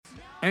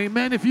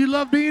Amen. If you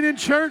love being in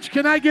church,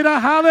 can I get a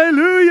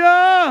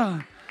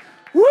hallelujah?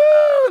 Woo!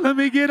 Let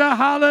me get a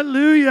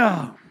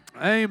hallelujah.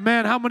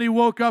 Amen. How many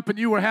woke up and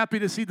you were happy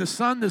to see the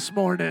sun this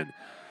morning?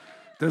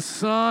 The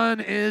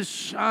sun is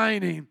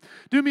shining.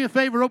 Do me a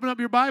favor, open up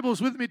your Bibles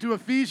with me to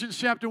Ephesians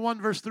chapter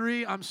 1, verse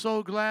 3. I'm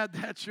so glad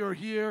that you're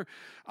here.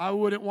 I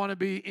wouldn't want to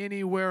be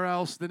anywhere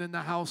else than in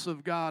the house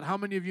of God. How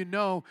many of you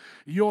know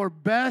your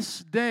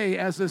best day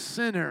as a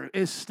sinner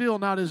is still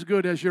not as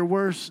good as your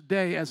worst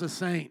day as a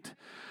saint?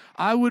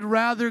 I would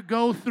rather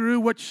go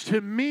through what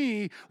to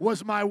me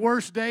was my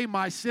worst day,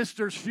 my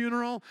sister's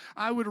funeral.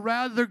 I would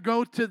rather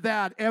go to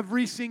that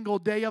every single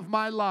day of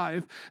my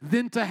life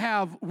than to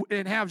have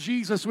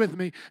Jesus with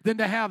me, than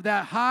to have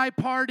that high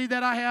party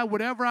that I had,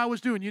 whatever I was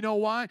doing. You know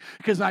why?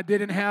 Because I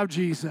didn't have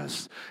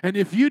Jesus. And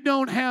if you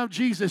don't have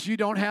Jesus, you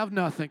don't have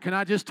nothing. Can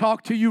I just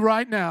talk to you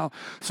right now?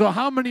 So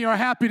how many are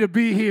happy to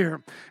be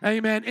here?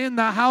 Amen. In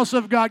the house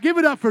of God. Give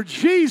it up for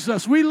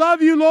Jesus. We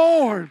love you,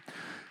 Lord.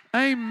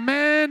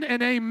 Amen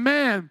and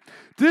amen.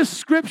 This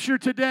scripture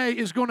today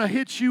is going to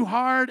hit you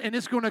hard, and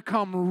it's going to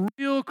come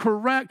real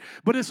correct,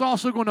 but it's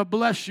also going to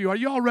bless you. Are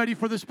you all ready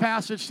for this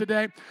passage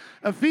today?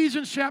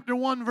 Ephesians chapter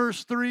 1,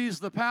 verse 3 is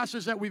the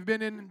passage that we've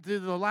been in the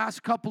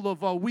last couple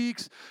of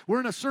weeks. We're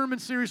in a sermon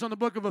series on the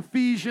book of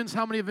Ephesians.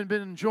 How many have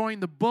been enjoying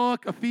the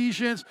book,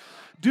 Ephesians?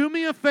 Do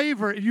me a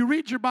favor. If you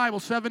read your Bible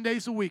 7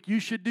 days a week, you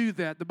should do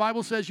that. The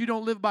Bible says you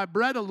don't live by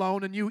bread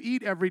alone, and you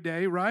eat every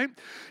day, right?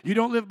 You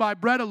don't live by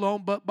bread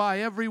alone, but by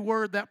every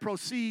word that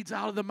proceeds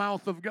out of the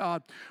mouth of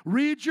God.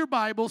 Read your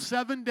Bible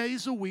 7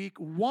 days a week.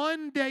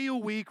 1 day a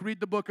week, read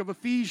the book of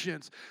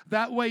Ephesians.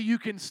 That way you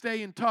can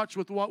stay in touch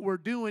with what we're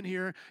doing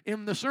here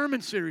in the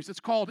sermon series. It's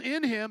called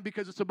In Him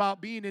because it's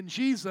about being in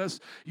Jesus.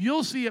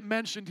 You'll see it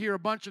mentioned here a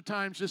bunch of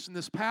times just in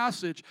this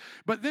passage.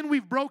 But then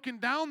we've broken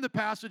down the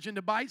passage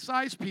into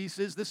bite-sized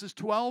pieces. This is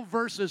 12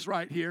 verses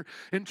right here.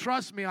 And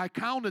trust me, I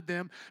counted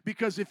them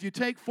because if you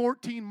take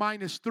 14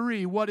 minus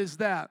 3, what is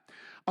that?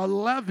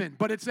 11,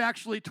 but it's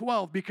actually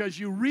 12 because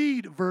you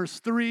read verse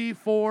 3,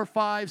 4,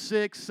 5,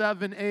 6,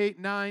 7, 8,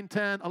 9,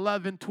 10,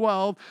 11,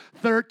 12,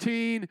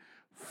 13,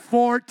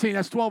 14.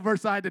 That's 12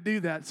 verses. I had to do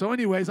that. So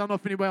anyways, I don't know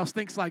if anybody else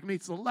thinks like me.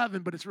 It's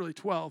 11, but it's really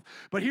 12.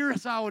 But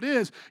here's how it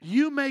is.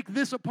 You make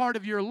this a part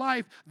of your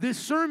life. This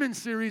sermon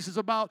series is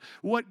about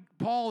what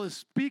Paul is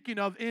speaking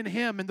of in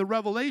him and the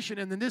revelation.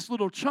 And then this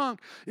little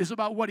chunk is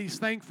about what he's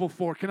thankful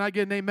for. Can I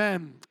get an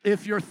amen?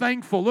 If you're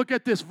thankful. Look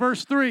at this.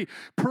 Verse 3.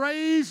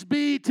 Praise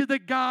be to the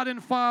God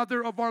and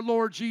Father of our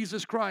Lord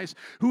Jesus Christ,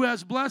 who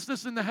has blessed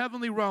us in the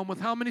heavenly realm with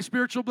how many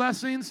spiritual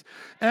blessings?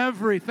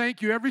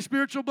 Thank you. Every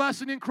spiritual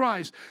blessing in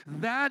Christ.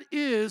 That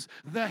is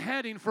the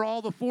heading for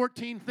all the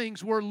 14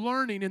 things we're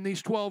learning in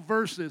these 12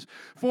 verses.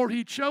 For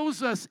he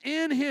chose us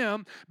in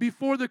him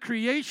before the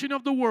creation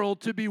of the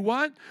world to be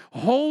what?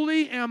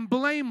 Holy and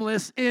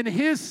blameless in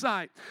his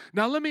sight.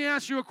 Now let me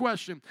ask you a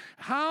question.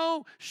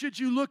 How should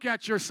you look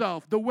at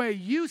yourself? The way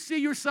you see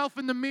yourself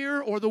in the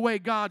mirror or the way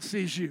God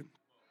sees you?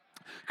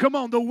 Come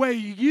on, the way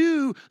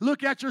you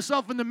look at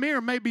yourself in the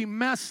mirror may be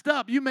messed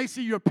up. You may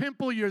see your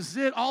pimple, your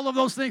zit, all of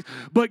those things.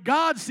 But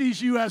God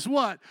sees you as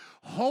what?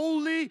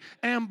 Holy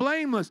and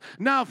blameless.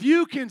 Now, if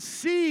you can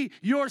see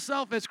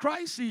yourself as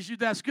Christ sees you,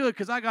 that's good,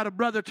 because I got a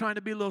brother trying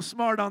to be a little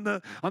smart on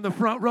the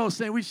front row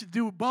saying we should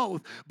do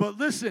both. But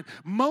listen,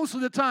 most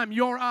of the time,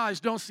 your eyes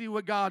don't see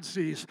what God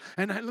sees.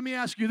 And let me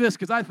ask you this,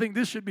 because I think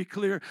this should be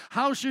clear.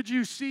 How should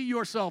you see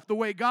yourself? The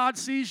way God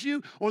sees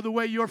you or the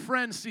way your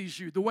friend sees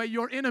you? The way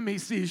your enemy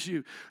sees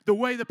you? The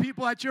way the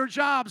people at your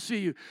job see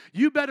you?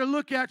 You better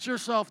look at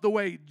yourself the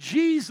way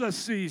Jesus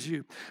sees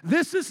you.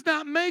 This is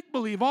not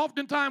make-believe.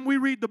 Oftentimes, we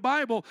read the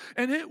Bible,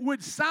 and it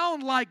would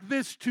sound like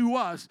this to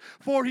us.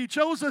 For he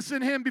chose us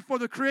in him before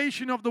the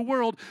creation of the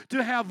world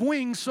to have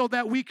wings so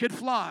that we could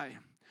fly.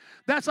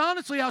 That's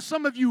honestly how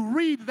some of you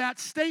read that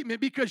statement,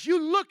 because you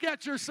look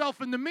at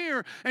yourself in the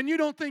mirror and you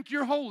don't think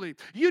you're holy.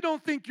 You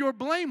don't think you're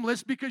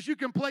blameless because you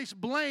can place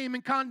blame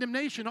and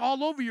condemnation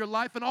all over your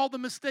life and all the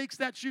mistakes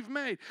that you've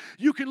made.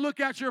 You can look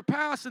at your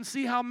past and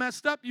see how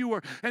messed up you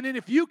were. And then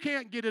if you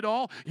can't get it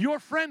all, your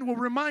friend will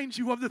remind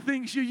you of the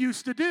things you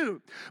used to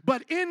do.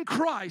 But in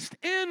Christ,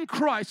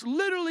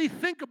 literally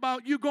think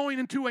about you going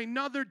into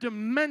another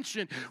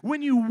dimension.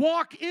 When you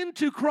walk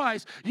into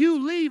Christ,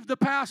 you leave the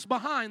past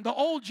behind. The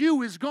old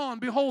you is gone.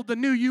 Behold, the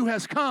new you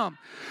has come.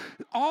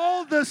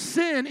 All the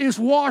sin is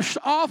washed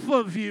off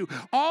of you.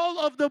 All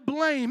of the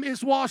blame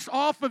is washed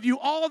off of you.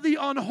 All the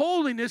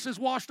unholiness is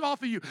washed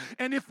off of you.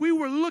 And if we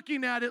were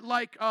looking at it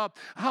like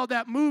how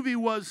that movie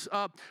was,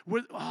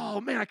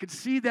 I could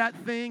see that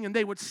thing, and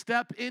they would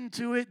step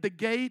into it, the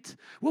gate.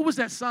 What was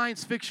that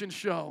science fiction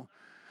show?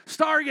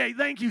 Stargate,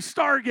 thank you,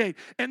 Stargate.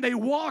 And they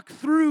walk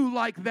through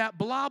like that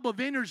blob of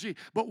energy.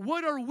 But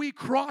what are we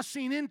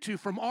crossing into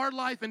from our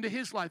life into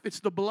his life? It's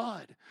the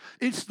blood.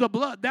 It's the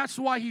blood. That's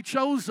why he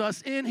chose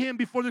us in him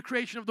before the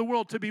creation of the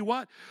world to be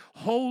what?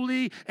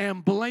 Holy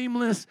and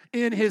blameless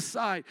in his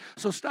sight.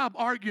 So stop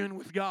arguing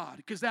with God,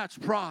 because that's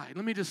pride.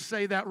 Let me just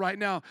say that right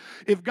now.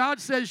 If God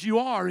says you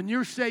are and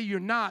you say you're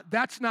not,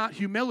 that's not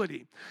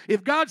humility.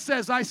 If God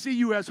says, I see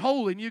you as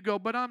holy, and you go,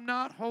 but I'm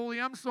not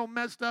holy, I'm so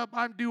messed up,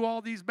 I do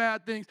all these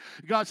bad things.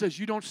 God says,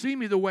 you don't see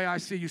me the way I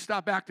see you.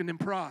 Stop acting in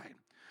pride.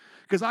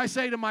 Because I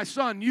say to my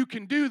son, you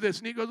can do this.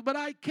 And he goes, but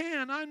I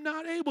can. I'm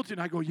not able to.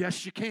 And I go,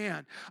 yes, you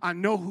can. I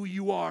know who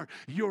you are.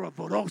 You're a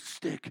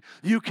Vorostik.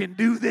 You can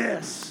do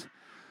this.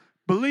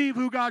 Believe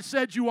who God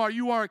said you are.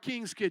 You are a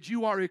king's kid.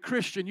 You are a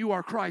Christian. You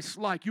are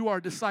Christ-like. You are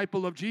a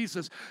disciple of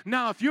Jesus.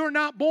 Now, if you're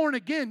not born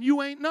again,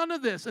 you ain't none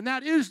of this, and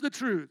that is the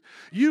truth.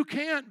 You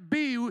can't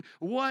be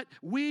what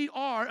we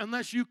are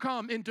unless you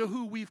come into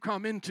who we've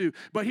come into.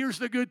 But here's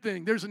the good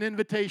thing. There's an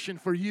invitation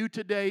for you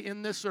today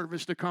in this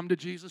service to come to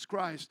Jesus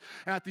Christ.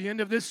 At the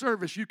end of this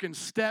service, you can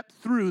step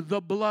through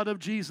the blood of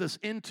Jesus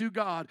into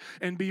God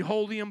and be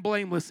holy and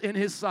blameless in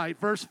his sight.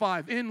 Verse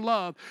 5, in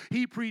love,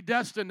 he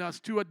predestined us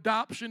to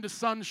adoption to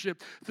sonship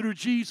through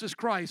Jesus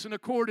Christ, in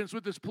accordance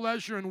with his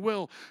pleasure and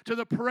will, to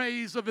the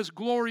praise of his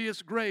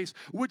glorious grace,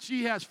 which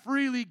he has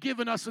freely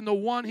given us in the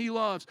one he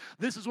loves.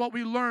 This is what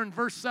we learned,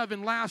 verse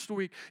 7 last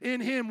week.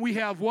 In him we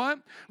have what?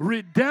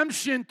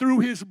 Redemption through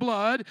his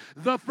blood,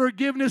 the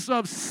forgiveness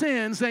of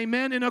sins,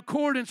 amen, in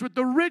accordance with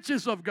the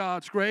riches of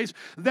God's grace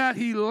that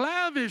he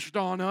lavished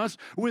on us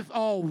with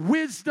all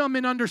wisdom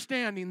and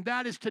understanding.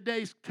 That is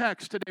today's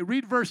text today.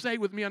 Read verse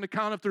 8 with me on the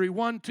count of three.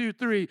 1, 2,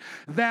 3.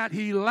 That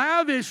he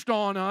lavished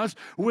on us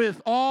with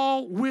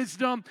all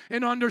wisdom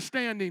and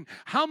understanding.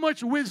 How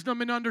much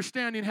wisdom and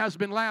understanding has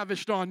been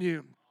lavished on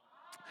you?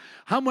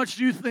 How much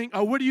do you think,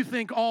 or what do you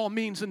think all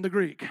means in the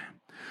Greek?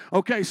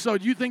 Okay, so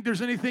do you think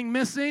there's anything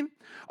missing?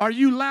 Are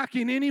you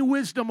lacking any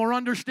wisdom or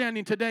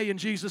understanding today in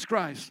Jesus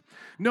Christ?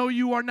 No,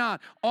 you are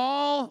not.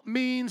 All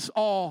means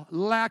all,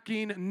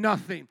 lacking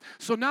nothing.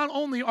 So not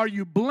only are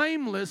you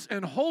blameless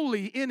and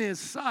holy in his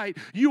sight,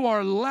 you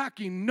are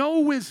lacking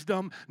no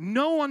wisdom,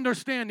 no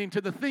understanding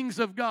to the things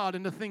of God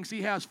and the things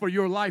he has for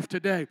your life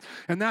today.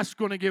 And that's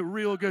going to get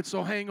real good,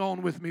 so hang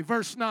on with me.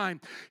 Verse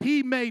 9,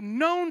 he made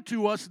known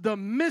to us the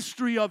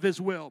mystery of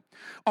his will.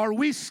 Are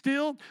we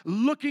still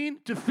looking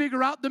to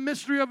figure out the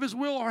mystery of his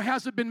will, or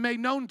has it been made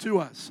known to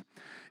us?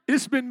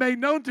 It's been made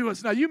known to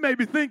us. Now, you may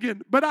be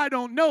thinking, but I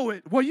don't know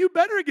it. Well, you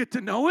better get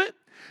to know it.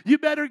 You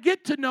better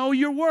get to know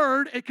your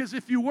word, because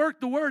if you work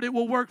the word, it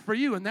will work for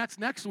you, and that's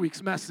next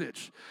week's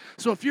message.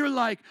 So if you're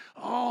like,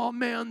 oh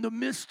man, the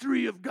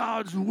mystery of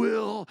God's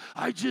will,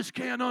 I just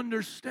can't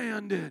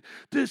understand it.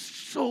 This is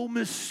so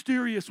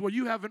mysterious. Well,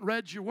 you haven't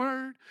read your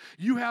word.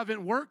 You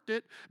haven't worked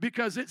it,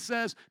 because it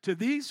says to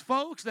these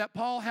folks that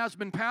Paul has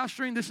been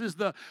pastoring, this is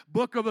the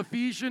book of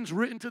Ephesians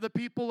written to the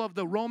people of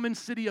the Roman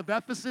city of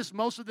Ephesus.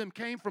 Most of them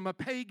came from a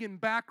pagan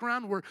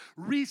background, were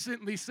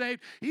recently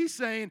saved. He's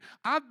saying,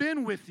 I've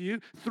been with you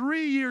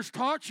 3 years,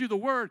 taught you the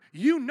word.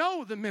 You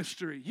know the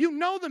mystery. You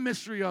know the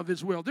mystery of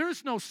his will.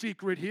 There's no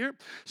secret here.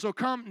 So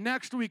come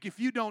next week. If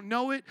you don't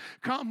know it,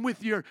 come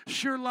with your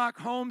Sherlock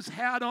Holmes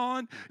hat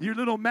on, your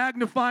little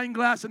magnifying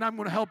glass, and I'm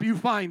going to help you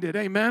find it.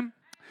 Amen.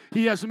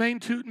 He has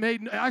made,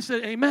 I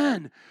said,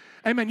 amen.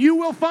 Amen. You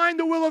will find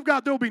the will of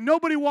God. There will be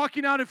nobody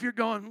walking out if you're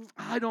going,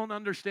 I don't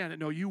understand it.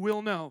 No, you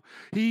will know.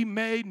 He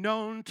made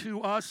known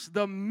to us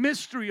the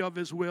mystery of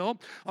his will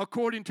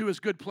according to his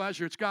good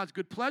pleasure. It's God's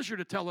good pleasure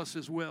to tell us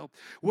his will,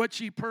 which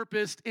he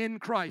purposed in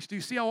Christ. Do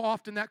you see how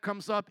often that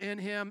comes up? In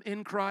him,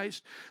 in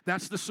Christ.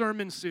 That's the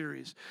sermon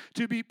series.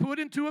 To be put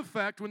into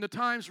effect when the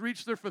times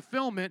reach their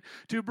fulfillment,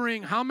 to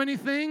bring how many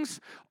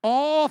things?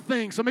 All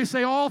things. Somebody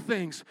say all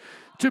things.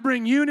 To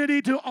bring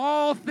unity to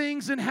all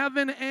things in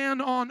heaven and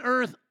on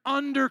earth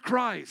under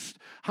Christ.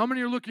 How many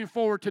are looking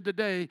forward to the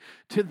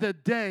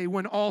day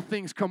when all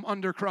things come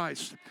under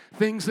Christ?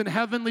 Things in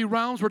heavenly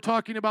realms, we're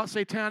talking about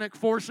satanic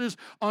forces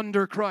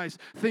under Christ.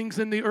 Things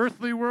in the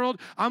earthly world,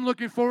 I'm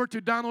looking forward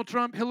to Donald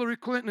Trump, Hillary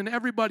Clinton, and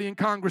everybody in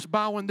Congress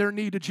bowing their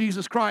knee to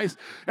Jesus Christ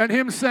and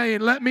him saying,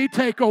 let me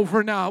take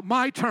over now,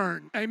 my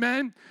turn.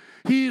 Amen?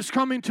 He is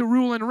coming to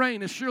rule and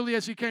reign. As surely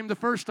as he came the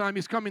first time,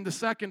 he's coming the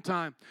second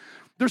time.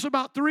 There's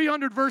about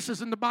 300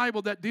 verses in the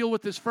Bible that deal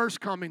with his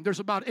first coming. There's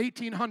about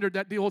 1,800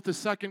 that deal with his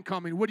second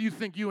coming. What do you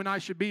think you and I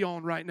should be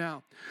on right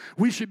now?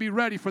 We should be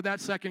ready for that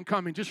second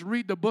coming. Just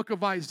read the book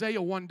of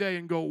Isaiah one day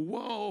and go,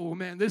 whoa,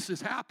 man, this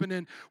is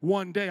happening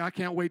one day. I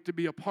can't wait to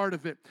be a part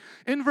of it.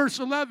 In verse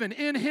 11,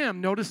 in him,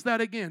 notice that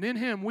again, in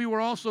him we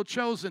were also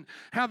chosen,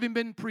 having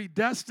been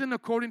predestined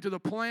according to the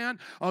plan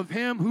of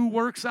him who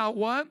works out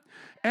what?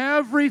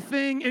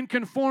 Everything in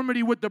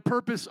conformity with the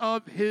purpose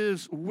of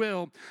his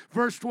will.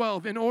 Verse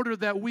 12, in order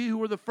that we who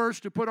were the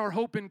first to put our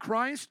hope in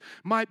Christ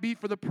might be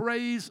for the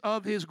praise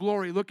of his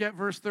glory. Look at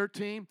verse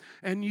 13.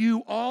 And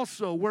you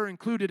also were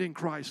included in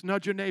Christ.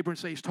 Nudge your neighbor and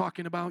say, he's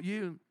talking about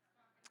you.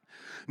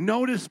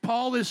 Notice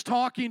Paul is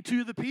talking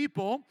to the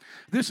people.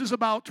 This is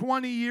about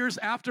 20 years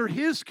after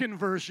his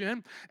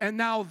conversion, and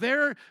now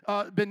they're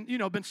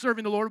been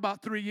serving the Lord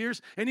about 3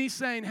 years, and he's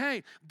saying,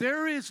 hey,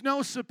 there is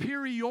no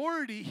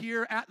superiority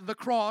here at the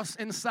cross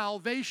in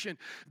salvation.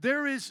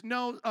 There is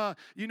no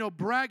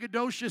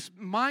braggadocious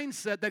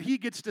mindset that he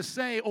gets to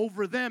say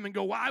over them and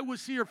go, well, I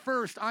was here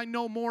first. I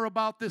know more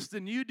about this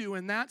than you do.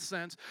 In that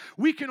sense,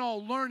 we can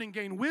all learn and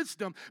gain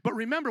wisdom, but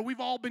remember, we've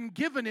all been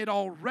given it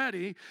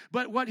already.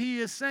 But what he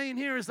is saying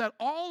here is that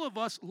all of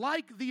us,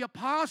 like the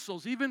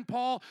apostles, even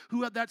Paul,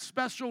 who had that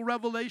special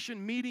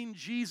revelation meeting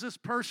Jesus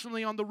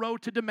personally on the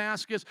road to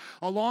Damascus,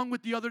 along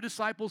with the other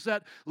disciples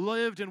that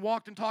lived and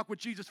walked and talked with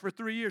Jesus for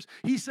 3 years,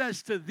 he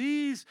says to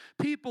these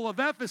people of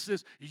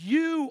Ephesus,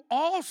 you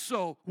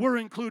also were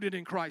included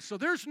in Christ. So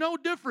there's no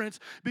difference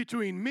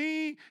between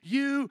me,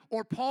 you,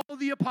 or Paul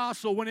the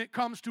apostle when it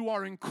comes to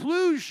our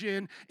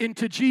inclusion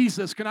into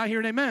Jesus. Can I hear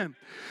an amen?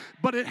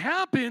 But it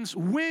happens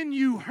when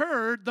you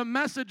heard the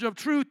message of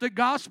truth, the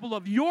gospel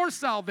of your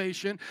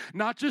salvation,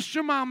 not just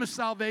your mama's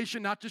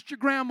salvation, not just your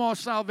grandma's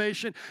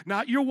salvation,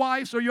 not your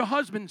wife's or your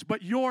husband's,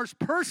 but yours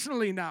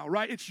personally now,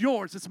 right? It's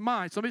yours. It's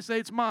mine. Somebody say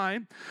it's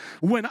mine.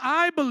 When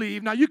I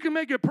believe, now you can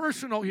make it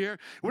personal here.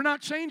 We're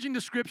not changing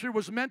the scripture. It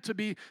was meant to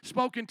be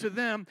spoken to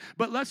them,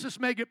 but let's just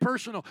make it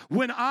personal.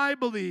 When I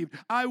believed,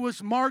 I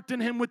was marked in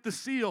him with the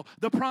seal,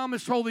 the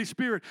promised Holy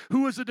Spirit,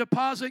 who is a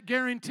deposit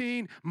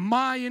guaranteeing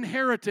my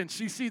inheritance.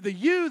 You see, the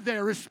you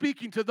there is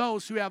speaking to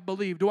those who have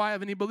believed. Do I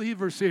have any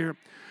believers here?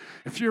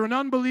 If you're an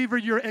unbeliever,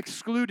 you're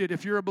excluded.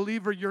 If you're a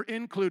believer, you're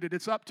included.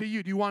 It's up to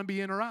you. Do you want to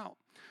be in or out?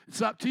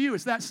 It's up to you.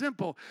 It's that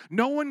simple.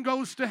 No one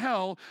goes to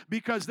hell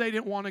because they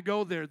didn't want to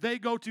go there. They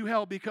go to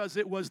hell because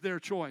it was their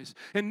choice.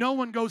 And no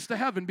one goes to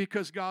heaven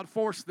because God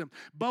forced them.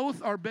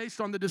 Both are based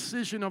on the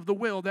decision of the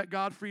will that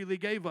God freely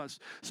gave us.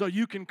 So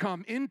you can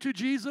come into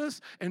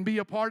Jesus and be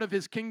a part of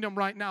his kingdom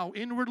right now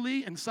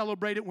inwardly and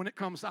celebrate it when it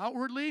comes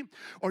outwardly.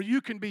 Or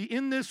you can be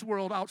in this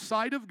world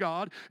outside of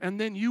God, and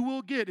then you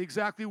will get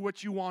exactly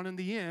what you want in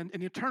the end,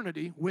 in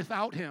eternity,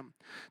 without him.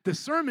 The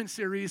sermon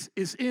series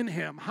is in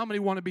him. How many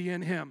want to be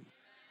in him?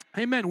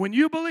 Amen. When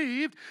you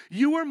believed,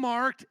 you were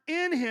marked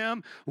in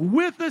him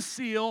with a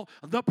seal,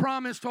 the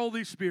promised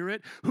Holy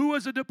Spirit, who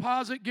is a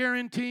deposit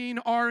guaranteeing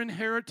our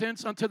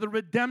inheritance unto the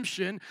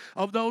redemption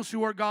of those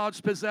who are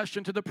God's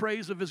possession to the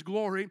praise of his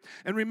glory.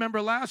 And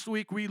remember, last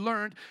week we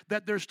learned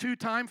that there's 2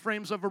 time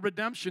frames of a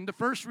redemption. The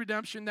first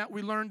redemption that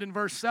we learned in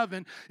verse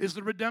 7 is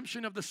the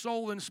redemption of the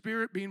soul and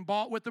spirit being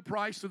bought with the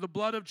price through the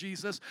blood of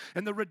Jesus.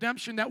 And the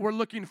redemption that we're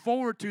looking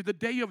forward to, the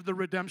day of the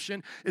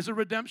redemption, is a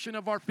redemption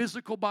of our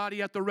physical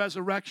body at the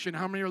resurrection.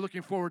 How many are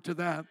looking forward to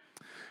that?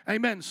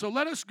 Amen. So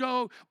let us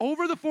go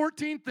over the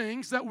 14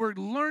 things that we're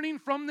learning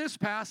from this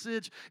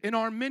passage in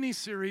our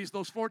mini-series,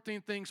 those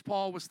 14 things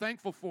Paul was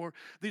thankful for.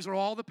 These are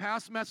all the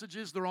past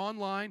messages. They're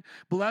online.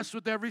 Blessed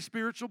with every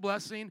spiritual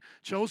blessing,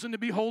 chosen to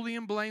be holy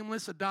and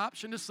blameless,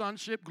 adoption to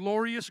sonship,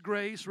 glorious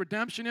grace,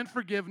 redemption and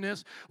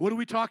forgiveness. What are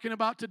we talking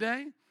about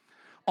today?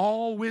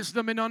 All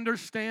wisdom and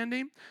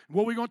understanding.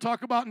 What are we going to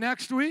talk about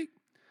next week?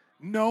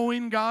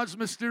 Knowing God's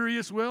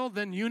mysterious will,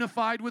 then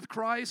unified with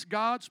Christ,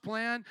 God's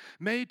plan,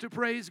 made to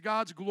praise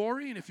God's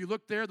glory. And if you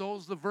look there,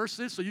 those are the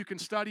verses, so you can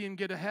study and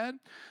get ahead.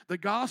 The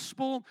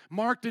gospel,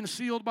 marked and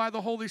sealed by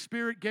the Holy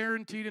Spirit,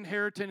 guaranteed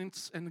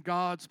inheritance and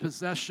God's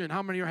possession.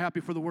 How many are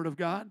happy for the Word of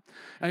God?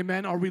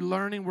 Amen. Are we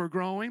learning? We're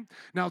growing.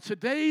 Now,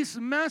 today's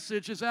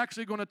message is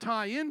actually going to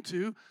tie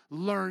into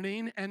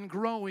learning and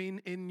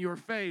growing in your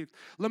faith.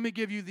 Let me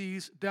give you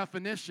these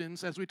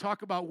definitions as we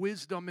talk about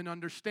wisdom and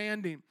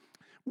understanding.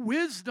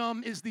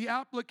 Wisdom is the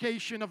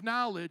application of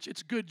knowledge.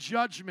 It's good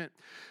judgment.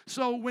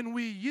 So when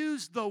we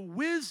use the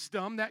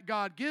wisdom that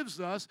God gives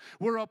us,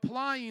 we're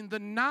applying the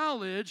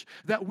knowledge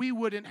that we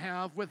wouldn't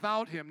have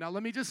without him. Now,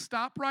 let me just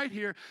stop right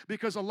here,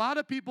 because a lot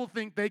of people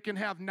think they can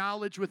have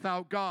knowledge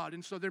without God.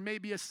 And so there may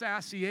be a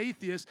sassy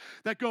atheist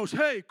that goes,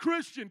 hey,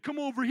 Christian, come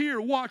over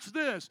here, watch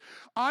this.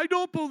 I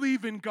don't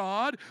believe in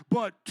God,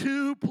 but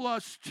 2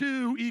 +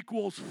 2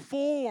 =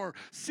 4.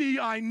 See,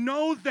 I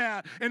know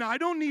that, and I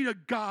don't need a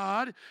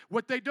God.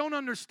 What they don't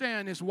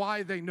understand is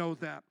why they know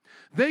that.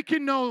 They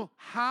can know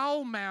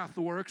how math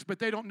works, but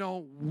they don't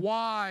know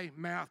why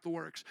math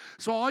works.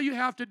 So all you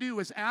have to do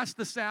is ask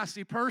the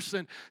sassy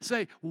person,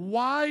 say,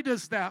 why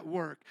does that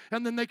work?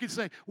 And then they can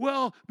say,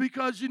 well,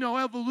 because,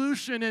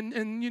 evolution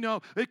and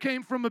it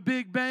came from a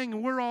big bang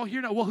and we're all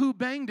here now. Well, who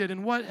banged it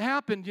and what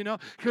happened,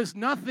 Because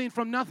nothing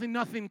from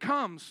nothing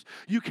comes.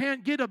 You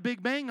can't get a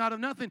big bang out of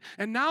nothing.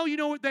 And now you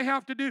know what they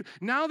have to do?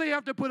 Now they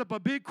have to put up a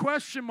big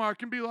question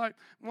mark and be like,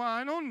 well,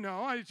 I don't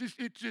know.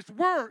 It just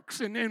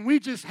works. And we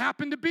just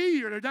happen to be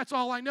here. That's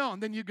all I know.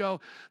 And then you go,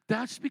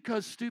 that's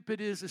because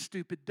stupid is as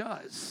stupid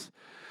does.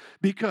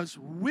 Because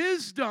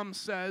wisdom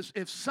says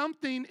if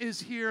something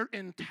is here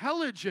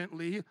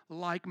intelligently,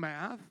 like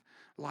math,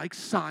 like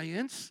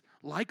science,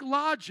 like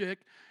logic,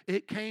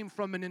 it came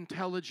from an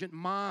intelligent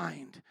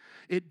mind.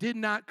 It did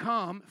not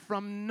come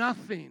from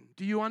nothing.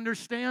 Do you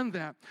understand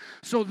that?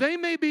 So they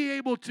may be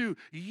able to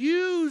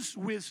use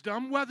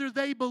wisdom whether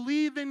they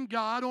believe in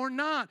God or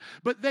not,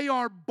 but they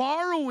are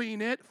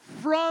borrowing it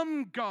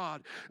from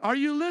God. Are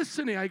you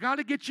listening? I got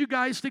to get you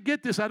guys to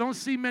get this. I don't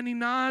see many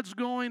nods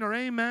going or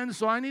amen,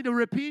 so I need to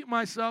repeat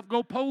myself,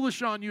 go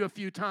Polish on you a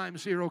few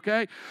times here,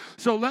 okay?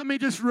 So let me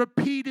just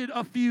repeat it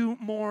a few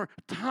more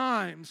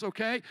times,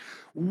 okay?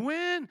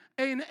 When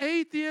an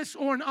atheist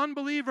or an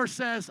unbeliever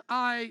says,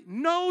 I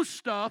know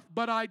stuff,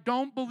 but I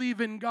don't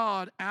believe in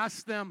God,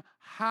 ask them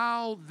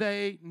how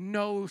they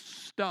know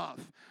stuff.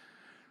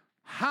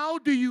 How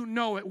do you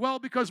know it? Well,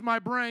 because my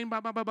brain,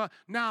 blah, blah, blah, blah.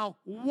 Now,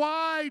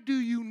 why do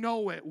you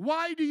know it?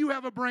 Why do you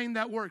have a brain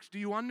that works? Do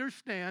you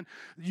understand?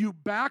 You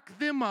back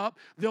them up.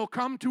 They'll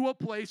come to a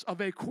place of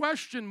a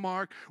question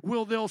mark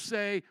where they'll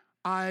say,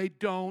 I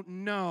don't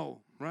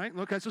know, right?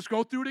 Look, let's just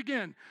go through it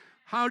again.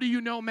 How do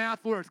you know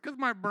math works? Because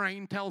my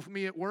brain tells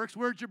me it works.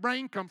 Where'd your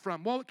brain come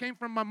from? Well, it came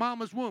from my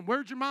mama's womb.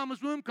 Where'd your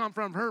mama's womb come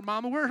from? Her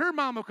mama. Where'd her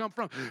mama come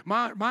from?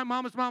 My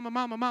mama's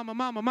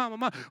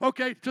mama.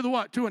 Okay, to the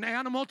what? To an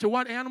animal? To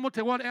what animal?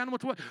 To what animal?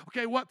 To what?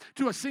 Okay, what?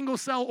 To a single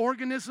cell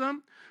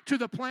organism? To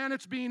the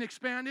planets being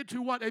expanded?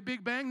 To what? A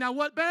big bang? Now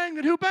what banged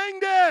it? Who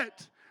banged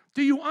it?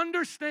 Do you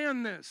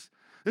understand this?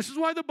 This is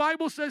why the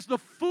Bible says the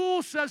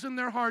fool says in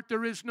their heart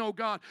there is no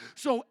God.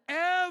 So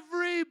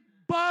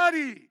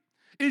everybody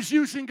is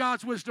using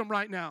God's wisdom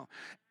right now.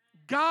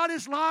 God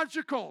is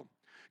logical.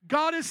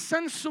 God is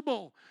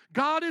sensible.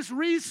 God is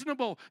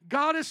reasonable.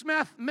 God is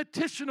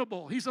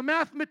mathematicianable. He's a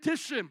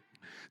mathematician.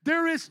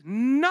 There is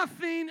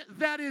nothing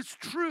that is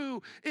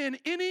true in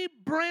any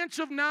branch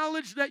of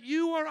knowledge that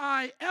you or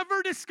I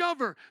ever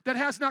discover that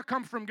has not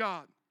come from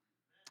God.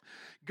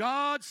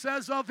 God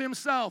says of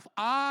himself,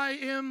 I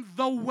am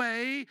the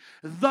way,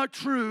 the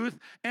truth,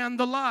 and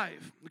the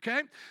life.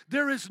 Okay?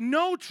 There is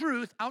no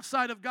truth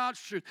outside of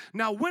God's truth.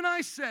 Now, when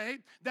I say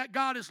that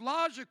God is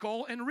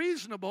logical and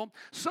reasonable,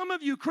 some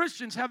of you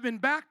Christians have been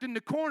backed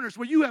into corners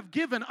where you have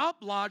given up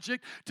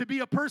logic to be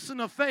a person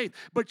of faith.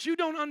 But you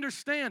don't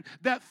understand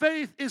that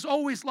faith is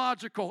always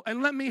logical.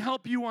 And let me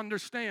help you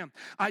understand.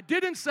 I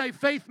didn't say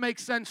faith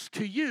makes sense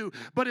to you,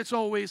 but it's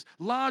always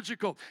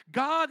logical.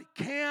 God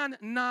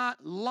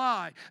cannot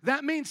lie.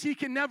 That means he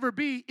can never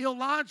be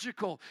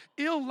illogical.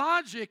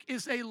 Illogic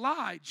is a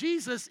lie.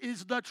 Jesus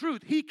is the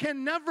truth. He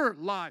can never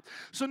lie.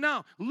 So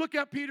now, look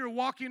at Peter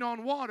walking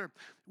on water.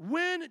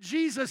 When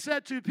Jesus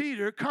said to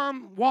Peter,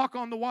 come walk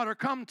on the water,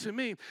 come to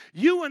me,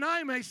 you and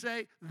I may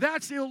say,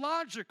 that's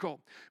illogical.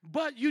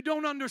 But you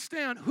don't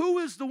understand who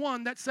is the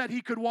one that said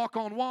he could walk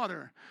on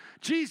water.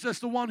 Jesus,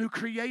 the one who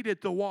created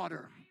the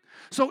water.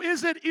 So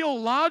is it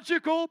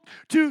illogical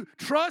to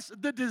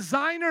trust the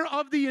designer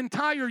of the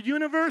entire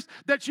universe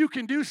that you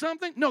can do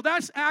something? No,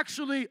 that's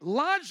actually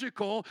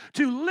logical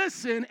to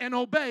listen and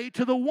obey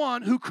to the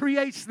one who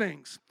creates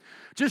things.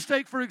 Just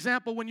take, for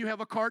example, when you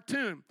have a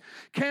cartoon.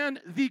 Can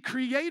the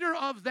creator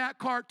of that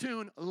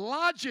cartoon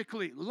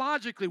logically,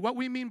 what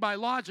we mean by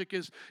logic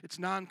is it's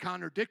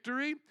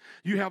non-contradictory.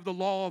 You have the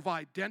law of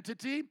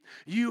identity.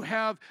 You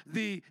have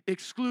the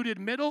excluded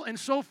middle and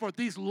so forth.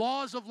 These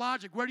laws of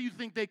logic, where do you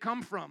think they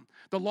come from?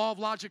 The law of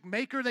logic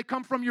maker, they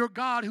come from your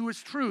God who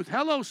is truth.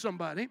 Hello,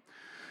 somebody.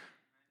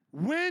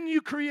 When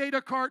you create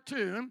a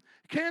cartoon,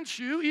 can't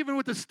you, even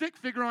with a stick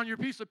figure on your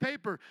piece of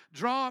paper,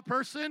 draw a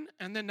person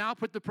and then now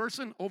put the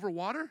person over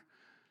water?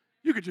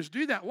 You could just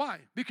do that. Why?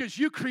 Because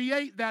you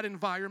create that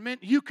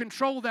environment. You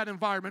control that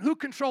environment. Who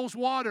controls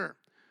water?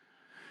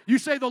 You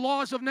say the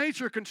laws of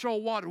nature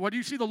control water. What do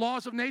you see the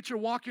laws of nature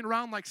walking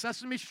around like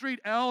Sesame Street?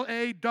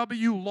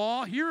 L-A-W,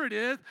 law. Here it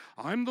is.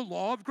 I'm the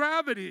law of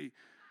gravity.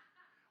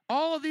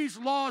 All of these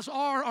laws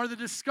are the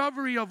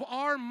discovery of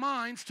our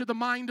minds to the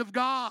mind of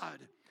God.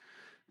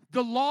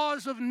 The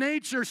laws of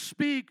nature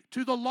speak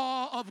to the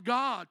law of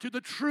God, to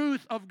the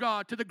truth of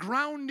God, to the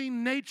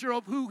grounding nature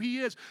of who he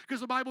is.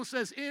 Because the Bible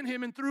says, in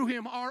him and through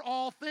him are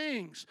all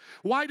things.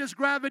 Why does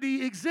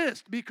gravity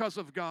exist? Because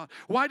of God.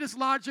 Why does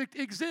logic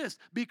exist?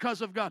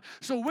 Because of God.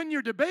 So when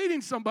you're debating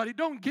somebody,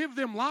 don't give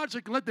them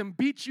logic and let them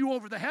beat you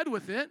over the head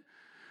with it.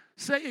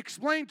 Say,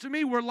 explain to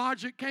me where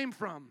logic came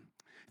from.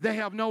 They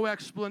have no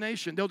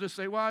explanation. They'll just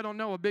say, well, I don't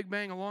know, a big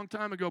bang a long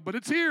time ago, but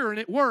it's here and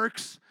it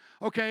works.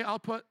 Okay, I'll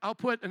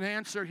put an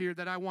answer here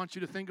that I want you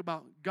to think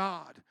about.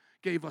 God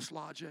gave us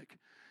logic.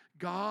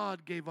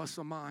 God gave us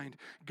a mind.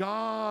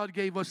 God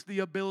gave us the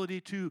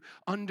ability to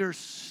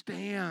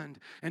understand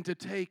and to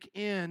take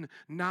in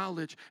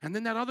knowledge. And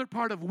then that other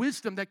part of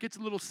wisdom that gets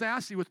a little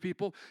sassy with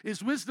people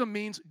is wisdom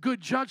means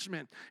good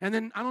judgment. And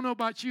then I don't know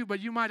about you, but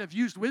you might have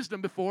used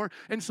wisdom before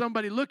and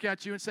somebody look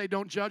at you and say,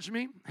 don't judge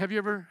me. Have you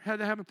ever had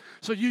that happen?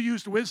 So you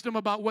used wisdom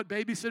about what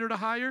babysitter to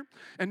hire,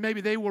 and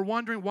maybe they were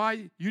wondering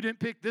why you didn't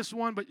pick this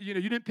one, but you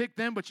didn't pick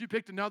them, but you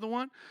picked another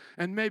one.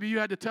 And maybe you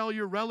had to tell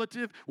your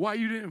relative why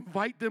you didn't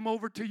invite them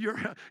over to your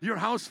your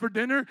house for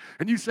dinner,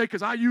 and you say,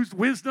 because I used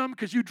wisdom,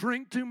 because you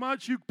drink too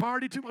much, you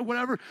party too much,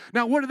 whatever.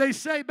 Now, what do they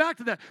say back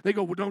to that? They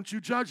go, well, don't you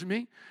judge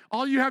me.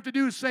 All you have to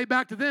do is say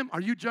back to them,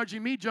 are you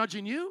judging me,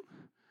 judging you?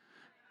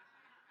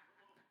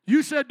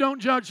 You said don't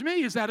judge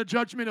me. Is that a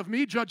judgment of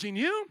me judging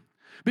you?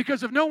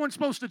 Because if no one's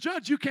supposed to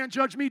judge, you can't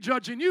judge me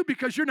judging you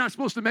because you're not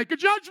supposed to make a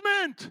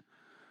judgment.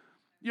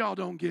 Y'all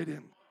don't get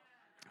in.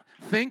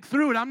 Think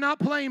through it. I'm not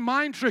playing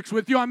mind tricks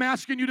with you. I'm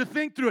asking you to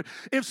think through it.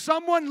 If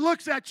someone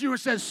looks at you and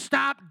says,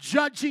 stop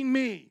judging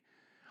me,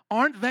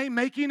 aren't they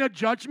making a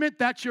judgment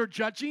that you're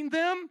judging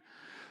them?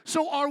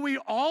 So are we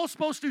all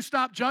supposed to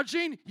stop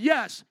judging?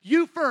 Yes.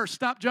 You first.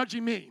 Stop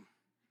judging me.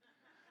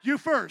 You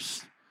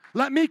first.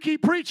 Let me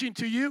keep preaching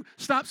to you.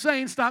 Stop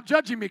saying, stop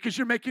judging me, because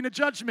you're making a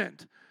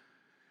judgment.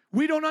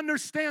 We don't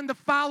understand the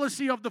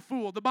fallacy of the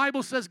fool. The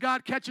Bible says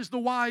God catches the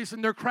wise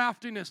in their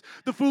craftiness.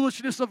 The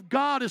foolishness of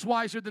God is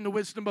wiser than the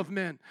wisdom of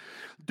men.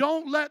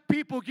 Don't let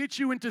people get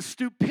you into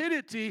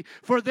stupidity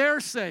for their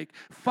sake.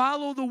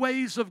 Follow the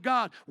ways of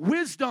God.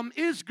 Wisdom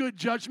is good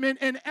judgment,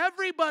 and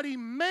everybody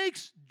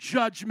makes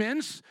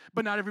judgments,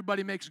 but not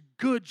everybody makes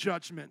good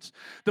judgments.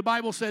 The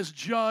Bible says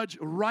judge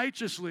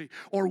righteously,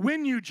 or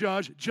when you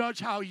judge, judge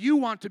how you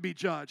want to be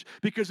judged.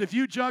 Because if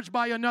you judge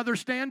by another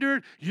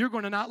standard, you're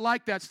going to not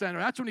like that standard.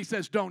 That's when he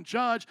says don't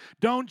judge.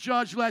 Don't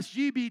judge lest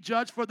ye be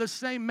judged, for the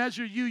same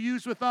measure you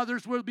use with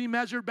others will be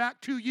measured back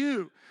to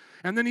you.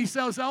 And then he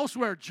says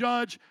elsewhere,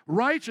 judge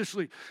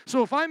righteously.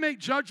 So if I make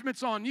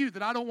judgments on you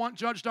that I don't want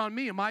judged on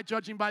me, am I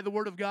judging by the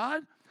word of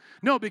God?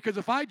 No, because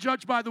if I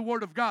judge by the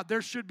word of God,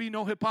 there should be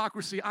no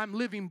hypocrisy. I'm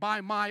living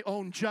by my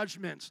own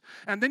judgments.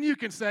 And then you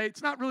can say,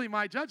 it's not really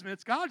my judgment,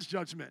 it's God's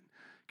judgment.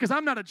 Because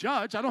I'm not a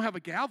judge. I don't have a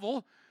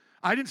gavel.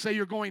 I didn't say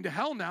you're going to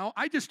hell now.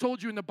 I just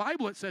told you in the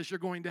Bible it says you're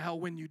going to hell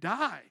when you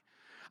die.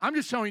 I'm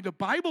just telling you the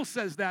Bible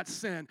says that's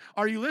sin.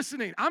 Are you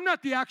listening? I'm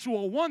not the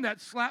actual one that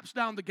slaps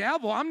down the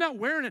gavel. I'm not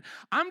wearing it.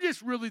 I'm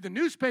just really the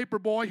newspaper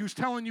boy who's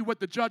telling you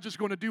what the judge is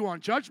going to do on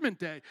Judgment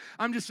Day.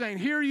 I'm just saying,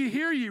 hear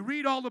ye,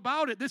 read all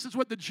about it. This is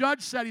what the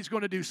judge said he's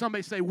going to do.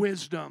 Somebody say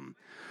wisdom.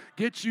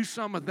 Get you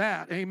some of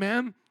that.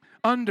 Amen?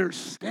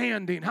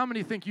 Understanding. How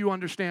many think you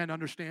understand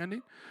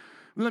understanding?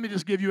 Let me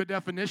just give you a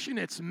definition.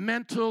 It's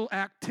mental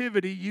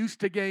activity used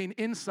to gain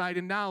insight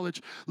and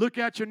knowledge. Look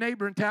at your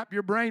neighbor and tap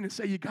your brain and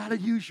say, you got to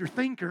use your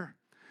thinker.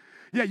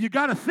 Yeah, you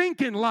got to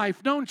think in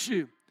life, don't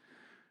you?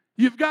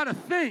 You've got to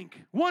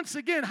think. Once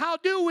again, how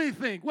do we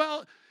think?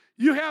 Well,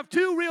 you have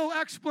two real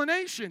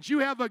explanations. You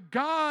have a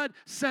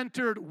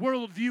God-centered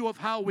worldview of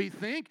how we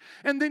think,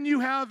 and then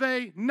you have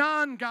a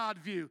non-God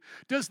view.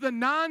 Does the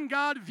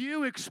non-God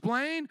view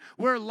explain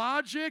where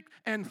logic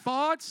and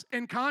thoughts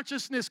and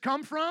consciousness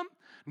come from?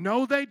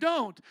 No, they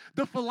don't.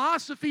 The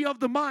philosophy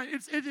of the mind,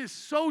 it is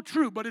so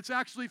true, but it's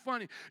actually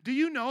funny. Do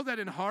you know that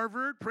in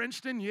Harvard,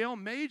 Princeton, Yale,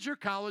 major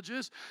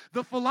colleges,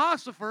 the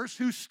philosophers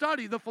who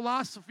study the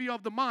philosophy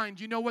of the mind,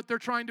 you know what they're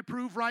trying to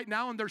prove right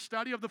now in their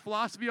study of the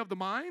philosophy of the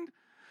mind?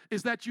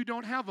 Is that you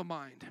don't have a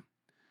mind.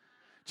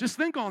 Just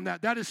think on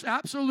that. That is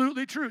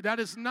absolutely true. That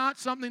is not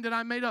something that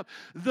I made up.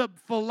 The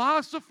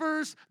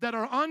philosophers that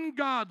are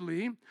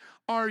ungodly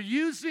are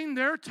using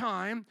their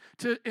time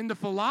in the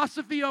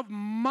philosophy of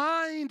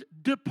mind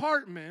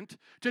department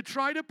to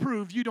try to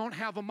prove you don't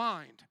have a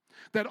mind.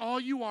 That all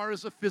you are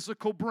is a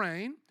physical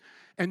brain.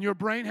 And your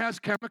brain has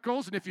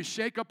chemicals, and if you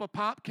shake up a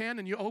pop can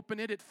and you open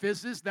it, it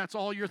fizzes. That's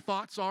all your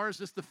thoughts are, is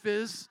just the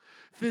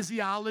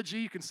physiology.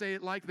 You can say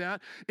it like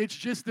that. It's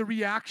just the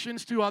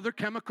reactions to other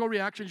chemical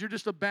reactions. You're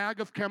just a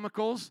bag of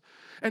chemicals.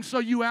 And so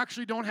you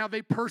actually don't have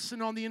a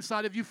person on the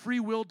inside of you.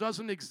 Free will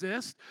doesn't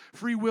exist.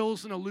 Free will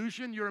is an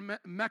illusion. You're a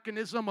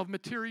mechanism of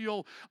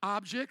material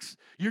objects.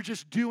 You're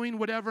just doing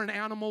whatever an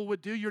animal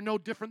would do. You're no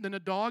different than a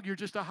dog. You're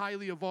just a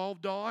highly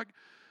evolved dog.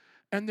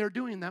 And they're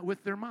doing that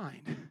with their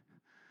mind.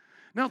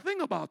 Now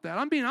think about that.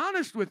 I'm being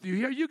honest with you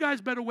here. You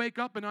guys better wake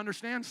up and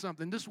understand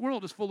something. This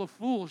world is full of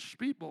foolish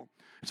people.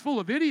 It's full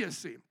of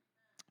idiocy.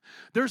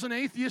 There's an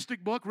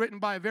atheistic book written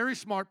by a very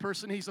smart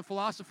person. He's a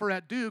philosopher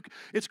at Duke.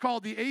 It's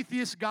called The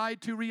Atheist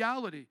Guide to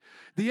Reality.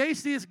 The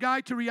Atheist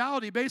Guide to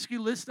Reality basically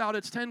lists out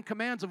its 10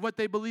 commands of what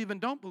they believe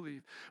and don't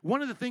believe.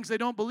 One of the things they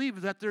don't believe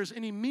is that there's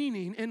any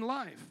meaning in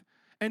life.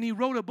 And he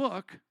wrote a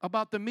book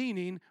about the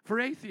meaning for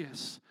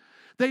atheists.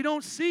 They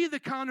don't see the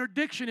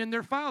contradiction in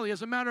their folly.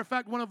 As a matter of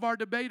fact, one of our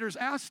debaters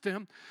asked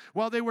him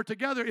while they were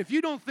together, if you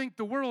don't think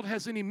the world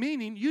has any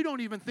meaning, you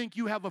don't even think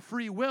you have a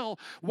free will,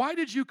 why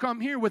did you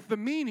come here with the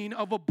meaning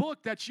of a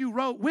book that you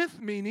wrote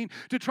with meaning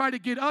to try to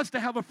get us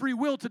to have a free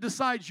will to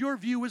decide your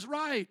view is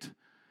right?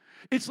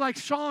 It's like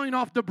sawing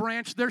off the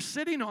branch they're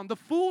sitting on. The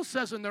fool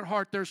says in their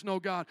heart there's no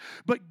God.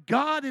 But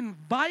God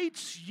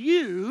invites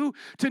you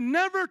to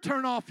never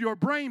turn off your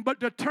brain, but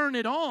to turn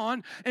it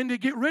on and to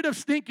get rid of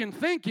stinking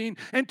thinking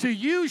and to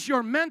use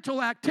your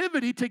mental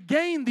activity to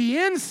gain the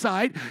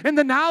insight and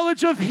the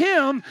knowledge of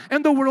Him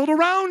and the world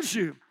around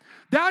you.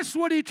 That's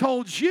what he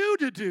told you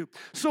to do.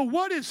 So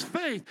what is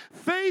faith?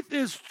 Faith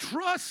is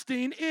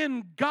trusting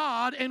in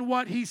God and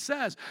what he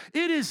says.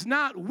 It is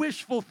not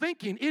wishful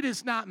thinking. It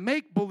is not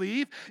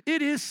make-believe.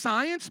 It is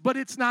science, but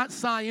it's not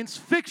science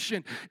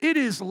fiction. It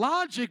is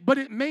logic, but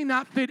it may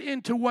not fit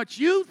into what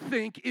you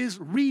think is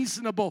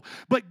reasonable.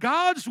 But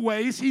God's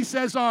ways, he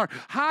says, are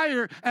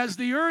higher as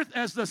the earth,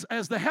 as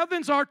the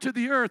heavens are to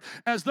the earth,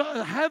 as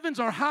the heavens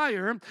are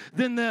higher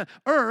than the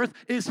earth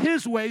is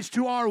his ways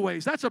to our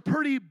ways. That's a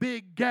pretty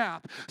big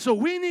gap. So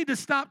we need to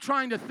stop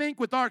trying to think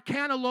with our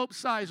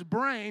cantaloupe-sized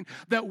brain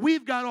that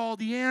we've got all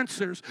the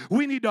answers.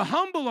 We need to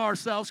humble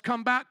ourselves,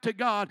 come back to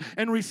God,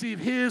 and receive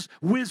his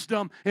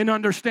wisdom and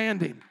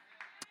understanding.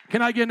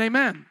 Can I get an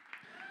amen?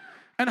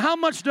 And how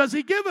much does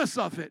he give us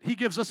of it? He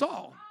gives us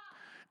all.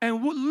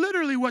 And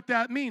literally what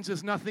that means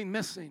is nothing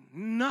missing.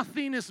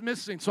 Nothing is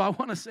missing. So I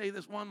want to say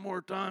this one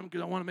more time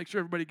because I want to make sure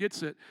everybody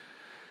gets it.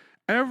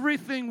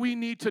 Everything we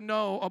need to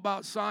know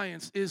about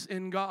science is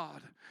in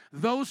God.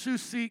 Those who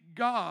seek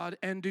God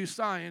and do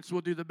science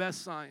will do the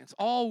best science.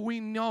 All we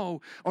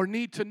know or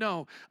need to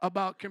know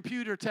about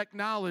computer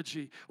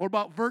technology or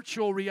about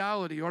virtual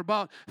reality or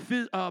about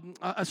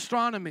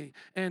astronomy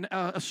and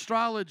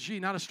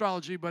astronomy,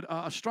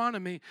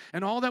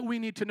 and all that we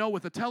need to know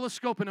with a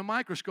telescope and a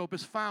microscope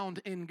is found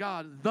in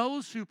God.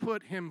 Those who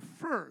put him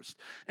first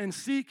and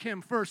seek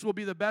him first will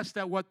be the best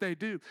at what they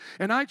do.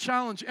 And I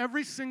challenge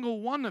every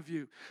single one of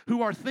you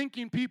who are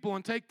thinking people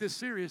and take this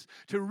serious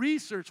to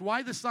research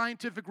why the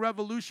scientific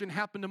revolution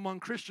happened among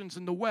Christians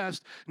in the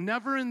West,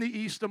 never in the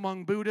East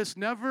among Buddhists,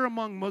 never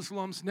among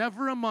Muslims,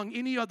 never among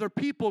any other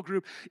people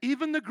group.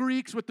 Even the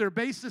Greeks with their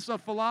basis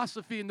of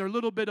philosophy and their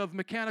little bit of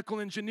mechanical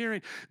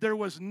engineering, there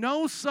was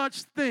no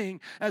such thing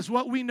as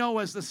what we know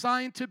as the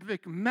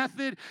scientific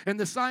method and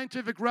the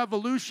scientific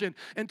revolution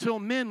until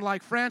men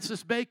like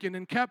Francis Bacon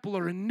and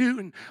Kepler and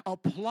Newton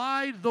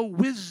applied the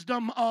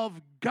wisdom of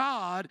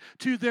God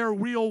to their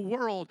real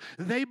world.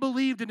 They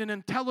believed in an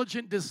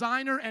intelligent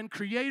designer and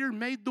creator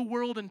made the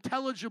world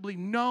intelligibly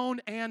known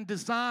and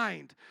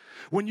designed.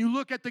 When you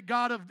look at the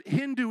God of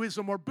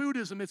Hinduism or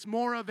Buddhism, it's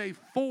more of a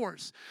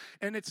force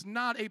and it's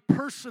not a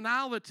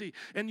personality.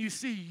 And you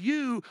see,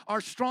 you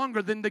are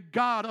stronger than the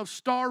God of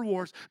Star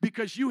Wars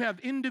because you have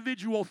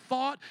individual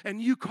thought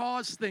and you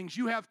cause things.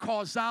 You have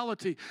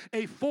causality.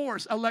 A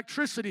force,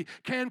 electricity,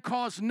 can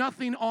cause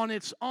nothing on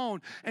its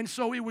own. And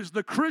so it was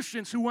the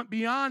Christians who went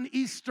beyond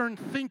Eastern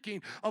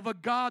thinking of a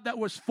God that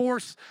was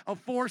a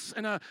force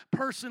and a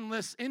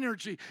personless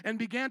energy and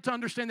began to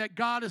understand that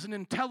God is an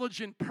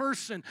intelligent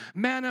person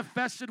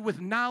manifested with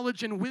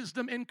knowledge and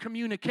wisdom in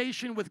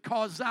communication with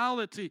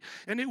causality.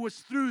 And it was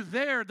through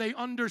there they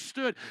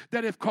understood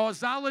that if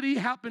causality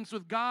happens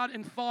with God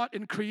and thought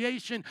and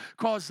creation,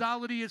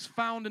 causality is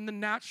found in the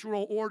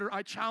natural order.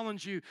 I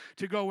challenge you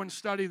to go and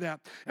study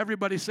that.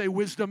 Everybody say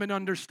wisdom and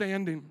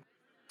understanding.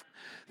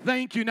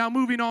 Thank you. Now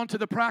moving on to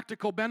the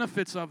practical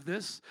benefits of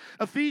this.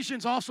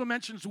 Ephesians also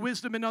mentions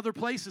wisdom in other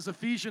places.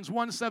 Ephesians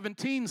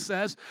 1:17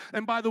 says,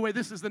 and by the way,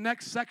 this is the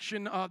next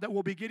section that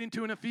we'll be getting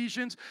to in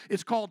Ephesians.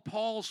 It's called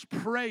Paul's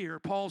prayer.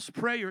 Paul's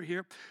prayer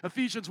here.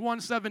 Ephesians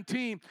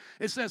 1:17.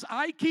 It says,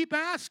 I keep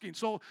asking.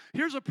 So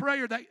here's a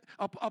prayer that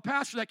a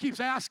pastor that keeps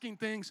asking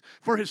things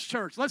for his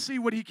church. Let's see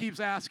what he keeps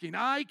asking.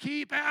 I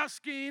keep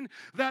asking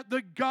that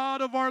the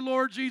God of our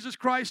Lord Jesus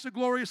Christ, the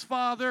glorious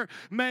Father,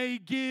 may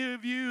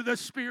give you the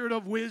spirit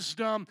of wisdom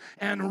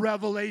and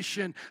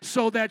revelation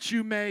so that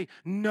you may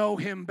know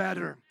him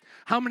better.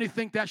 How many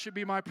think that should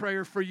be my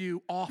prayer for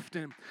you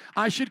often?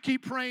 I should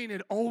keep praying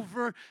it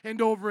over and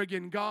over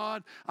again.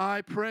 God,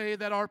 I pray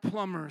that our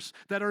plumbers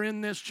that are in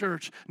this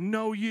church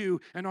know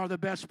you and are the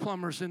best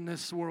plumbers in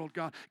this world,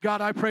 God. God,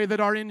 I pray that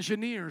our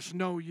engineers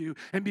know you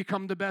and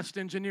become the best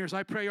engineers.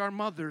 I pray our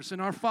mothers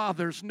and our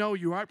fathers know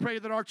you. I pray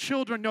that our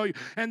children know you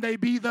and they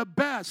be the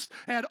best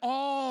at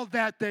all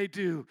that they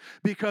do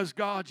because,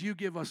 God, you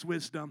give us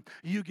wisdom.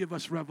 You give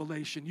us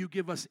revelation. You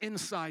give us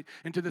insight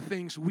into the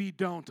things we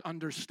don't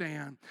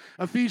understand.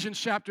 Ephesians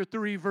chapter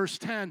 3, verse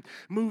 10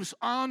 moves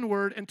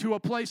onward into a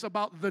place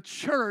about the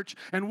church,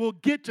 and we'll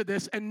get to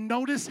this, and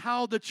notice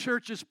how the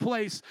church's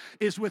place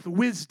is with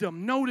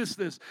wisdom. Notice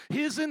this.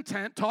 His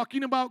intent,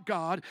 talking about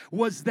God,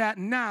 was that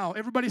now,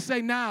 everybody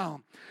say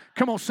now.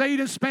 Come on, say it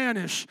in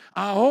Spanish.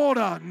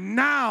 Ahora,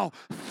 now,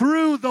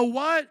 through the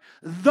what?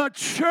 The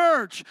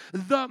church,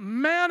 the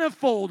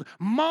manifold,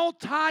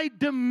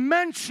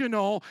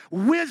 multi-dimensional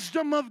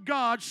wisdom of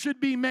God should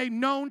be made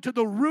known to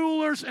the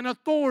rulers and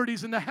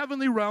authorities in the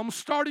heavenly realm,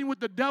 starting with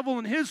the devil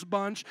and his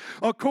bunch,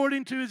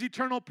 according to his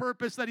eternal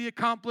purpose that he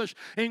accomplished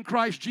in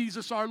Christ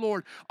Jesus our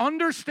Lord.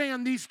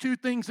 Understand these two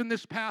things in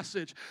this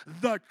passage.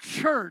 The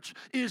church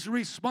is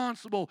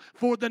responsible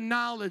for the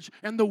knowledge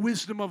and the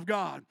wisdom of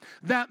God.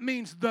 That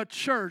means the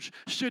church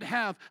should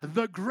have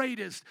the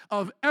greatest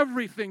of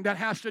everything that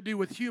has to do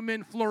with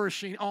human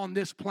flourishing on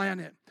this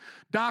planet.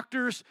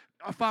 Doctors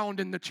are found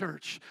in the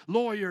church.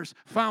 Lawyers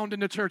found in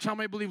the church. How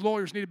many believe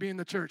lawyers need to be in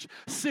the church?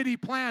 City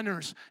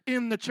planners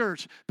in the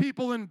church.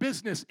 People in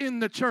business in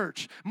the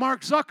church.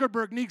 Mark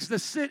Zuckerberg needs to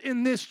sit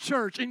in this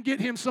church and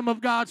get him some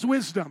of God's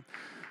wisdom.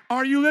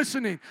 Are you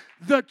listening?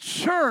 The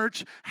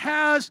church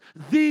has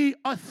the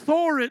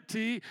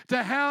authority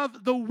to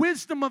have the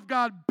wisdom of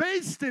God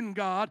based in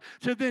God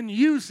to then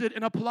use it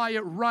and apply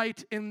it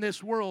right in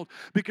this world.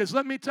 Because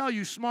let me tell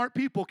you, smart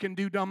people can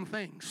do dumb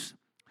things.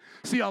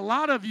 See, a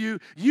lot of you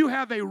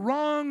have a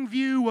wrong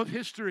view of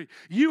history.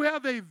 You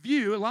have a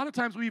view, a lot of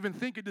times we even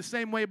think it the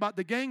same way about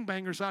the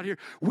gangbangers out here.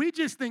 We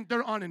just think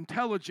they're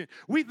unintelligent.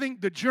 We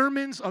think the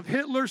Germans of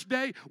Hitler's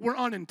day were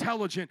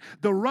unintelligent.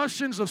 The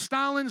Russians of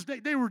Stalin's day,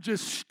 they were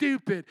just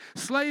stupid.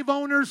 Slave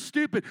owners,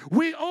 stupid.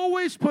 We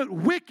always put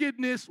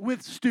wickedness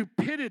with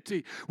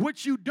stupidity.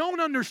 What you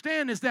don't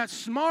understand is that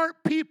smart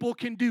people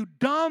can do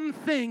dumb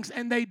things,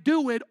 and they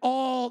do it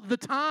all the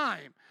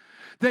time.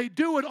 They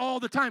do it all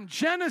the time.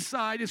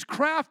 Genocide is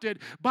crafted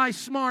by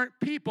smart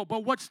people.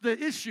 But what's the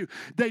issue?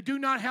 They do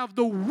not have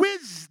the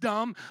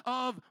wisdom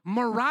of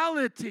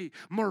morality.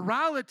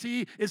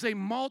 Morality is a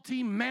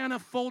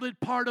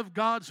multi-manifolded part of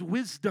God's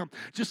wisdom.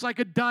 Just like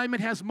a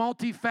diamond has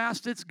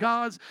multi-facets,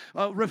 God's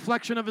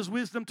reflection of his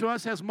wisdom to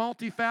us has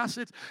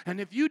multi-facets. And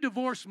if you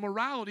divorce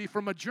morality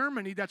from a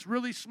Germany that's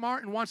really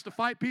smart and wants to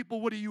fight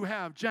people, what do you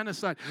have?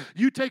 Genocide.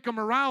 You take a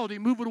morality,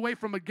 move it away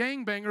from a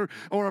gangbanger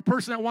or a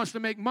person that wants to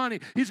make money,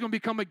 he's going to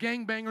become a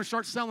gangbanger,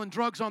 start selling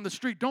drugs on the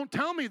street. Don't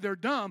tell me they're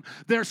dumb.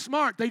 They're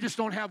smart. They just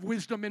don't have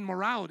wisdom in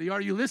morality.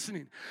 Are you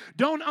listening?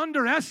 Don't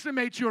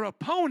underestimate your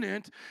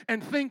opponent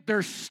and think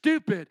they're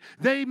stupid.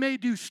 They may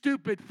do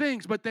stupid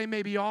things, but they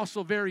may be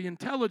also very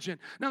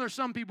intelligent. Now, there's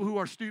some people who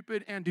are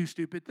stupid and do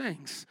stupid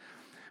things.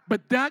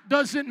 But that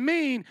doesn't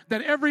mean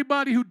that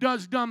everybody who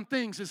does dumb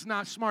things is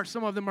not smart.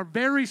 Some of them are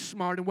very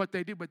smart in what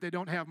they do, but they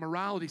don't have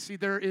morality. See,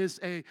 there is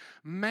a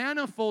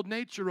manifold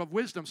nature of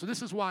wisdom. So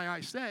this is why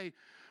I say,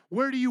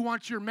 where do you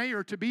want your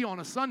mayor to be on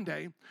a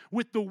Sunday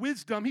with the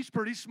wisdom? He's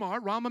pretty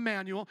smart, Rahm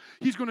Emanuel.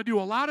 He's going to do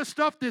a lot of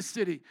stuff in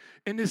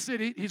this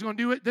city. He's going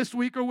to do it this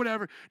week or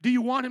whatever. Do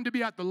you want him to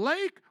be at the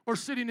lake or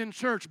sitting in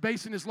church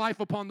basing his life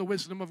upon the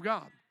wisdom of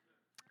God?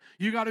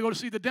 You got to go to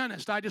see the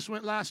dentist. I just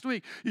went last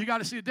week. You got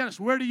to see the dentist.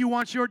 Where do you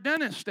want your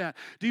dentist at?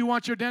 Do you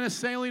want your dentist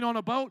sailing on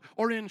a boat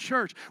or in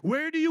church?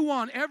 Where do you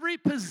want every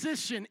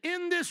position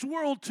in this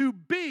world to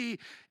be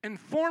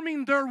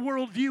informing their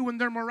worldview and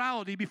their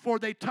morality before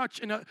they touch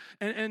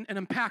and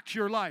impact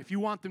your life? You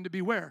want them to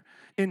be where?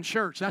 In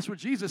church. That's what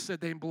Jesus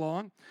said they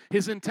belong.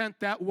 His intent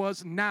that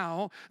was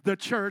now the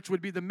church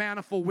would be the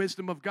manifold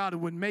wisdom of God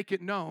and would make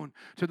it known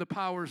to the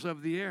powers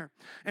of the air.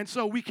 And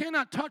so we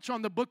cannot touch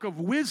on the book of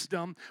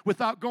wisdom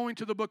without going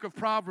to the book of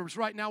Proverbs.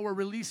 Right now we're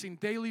releasing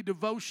daily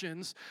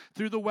devotions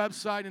through the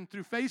website and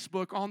through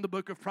Facebook on the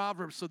book of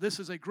Proverbs. So this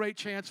is a great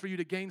chance for you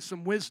to gain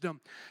some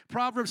wisdom.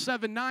 Proverbs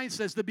 7:9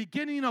 says, the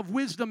beginning of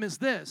wisdom is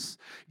this: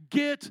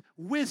 get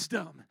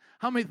wisdom.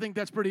 How many think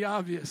that's pretty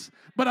obvious?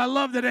 But I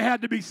love that it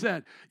had to be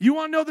said. You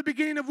want to know the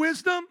beginning of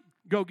wisdom?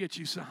 Go get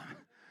you some.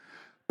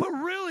 But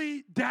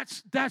really,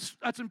 that's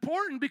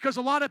important because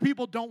a lot of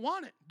people don't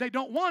want it. They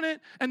don't want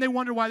it, and they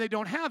wonder why they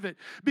don't have it.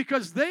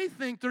 Because they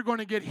think they're going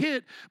to get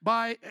hit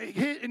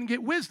and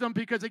get wisdom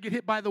because they get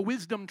hit by the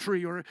wisdom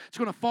tree, or it's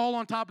going to fall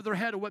on top of their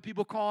head, or what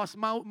people call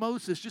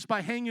osmosis, just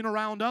by hanging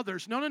around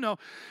others. No.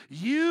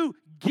 You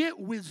get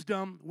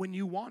wisdom when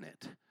you want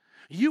it.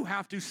 You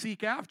have to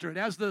seek after it.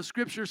 As the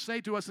scriptures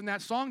say to us in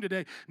that song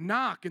today,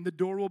 knock and the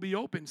door will be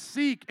open.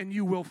 Seek and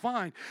you will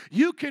find.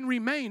 You can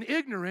remain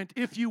ignorant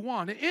if you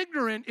want.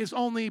 Ignorant is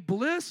only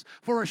bliss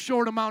for a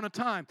short amount of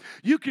time.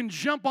 You can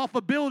jump off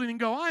a building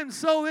and go, I'm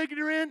so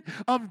ignorant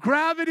of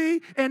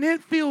gravity and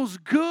it feels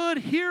good.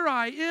 Here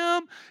I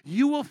am.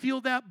 You will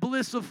feel that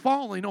bliss of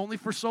falling only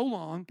for so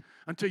long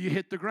until you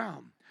hit the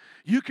ground.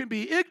 You can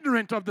be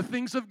ignorant of the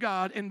things of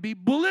God and be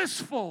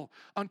blissful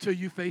until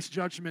you face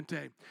judgment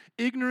day.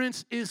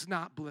 Ignorance is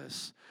not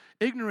bliss.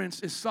 Ignorance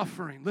is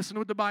suffering. Listen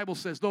to what the Bible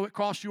says. Though it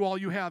costs you all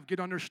you have, get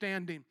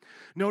understanding.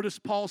 Notice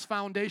Paul's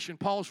foundation.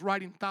 Paul's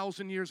writing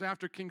 1,000 years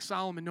after King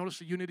Solomon. Notice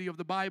the unity of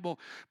the Bible.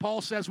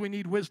 Paul says we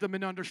need wisdom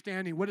and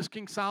understanding. What does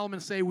King Solomon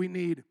say we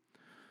need?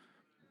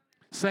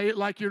 Say it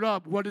like you're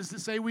up. What does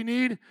it say we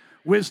need?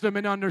 Wisdom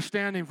and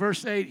understanding.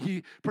 Verse 8,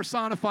 he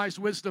personifies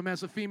wisdom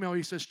as a female.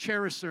 He says,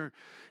 cherish her.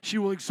 She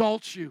will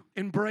exalt you.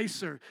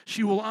 Embrace her.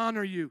 She will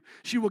honor you.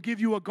 She will give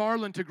you a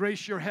garland to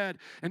grace your head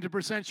and to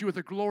present you with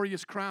a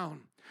glorious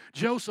crown.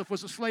 Joseph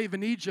was a slave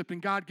in Egypt,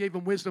 and God gave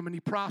him wisdom, and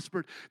he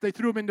prospered. They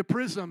threw him into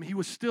prison. He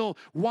was still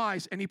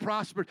wise, and he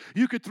prospered.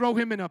 You could throw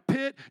him in a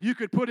pit. You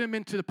could put him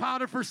into the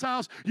Potiphar's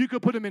house. You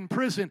could put him in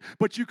prison,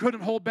 but you couldn't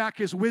hold back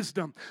his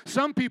wisdom.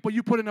 Some people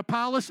you put in a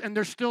palace, and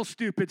they're still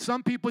stupid.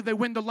 Some people, they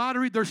win the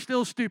lottery, they're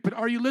still stupid.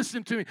 Are you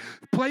listening to me?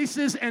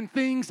 Places and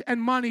things and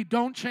money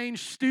don't change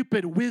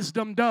stupid.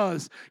 Wisdom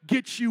does.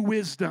 Get you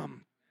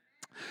wisdom.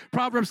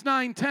 Proverbs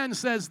 9:10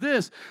 says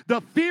this,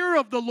 the fear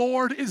of the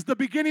Lord is the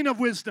beginning of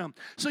wisdom.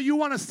 So you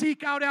want to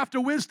seek out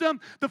after wisdom?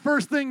 The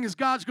first thing is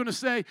God's going to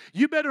say,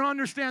 you better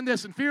understand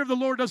this. And fear of the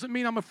Lord doesn't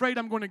mean I'm afraid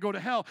I'm going to go to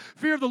hell.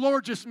 Fear of the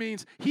Lord just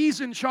means He's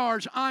in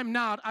charge, I'm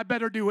not, I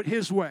better do it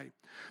His way.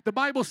 The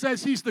Bible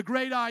says He's the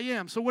great I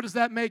am. So what does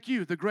that make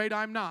you? The great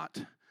I'm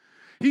not.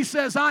 He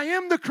says, I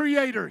am the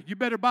creator. You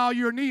better bow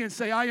your knee and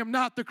say, I am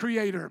not the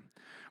creator.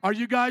 Are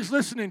you guys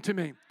listening to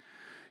me?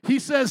 He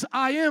says,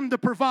 I am the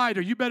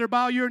provider. You better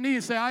bow your knee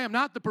and say, I am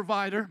not the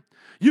provider.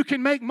 You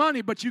can make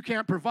money, but you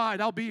can't provide.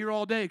 I'll be here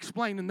all day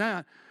explaining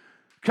that.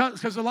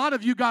 Because a lot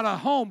of you got a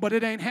home, but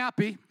it ain't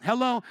happy.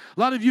 Hello? A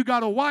lot of you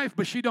got a wife,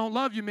 but she don't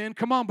love you, man.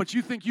 Come on, but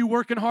you think you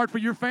working hard for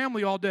your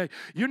family all day.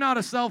 You're not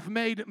a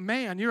self-made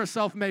man. You're a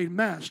self-made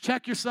mess.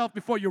 Check yourself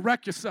before you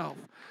wreck yourself.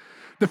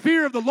 The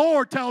fear of the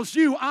Lord tells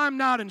you, I'm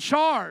not in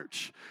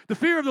charge. The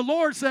fear of the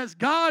Lord says,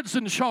 God's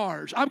in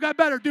charge. I've got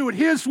better do it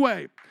His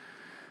way.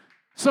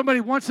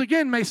 Somebody once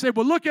again may say,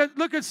 well, look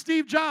at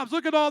Steve Jobs.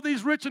 Look at all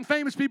these rich and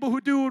famous people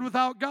who do it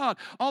without God.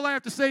 All I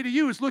have to say to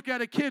you is look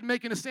at a kid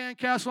making a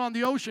sandcastle on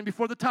the ocean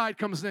before the tide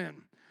comes in.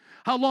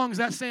 How long is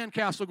that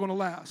sandcastle going to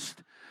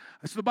last?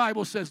 As the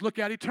Bible says, look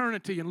at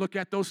eternity and look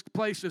at those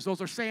places.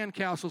 Those are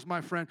sandcastles,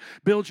 my friend.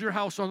 Build your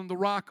house on the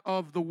rock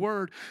of the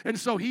Word. And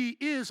so He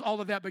is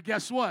all of that. But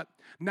guess what?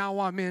 Now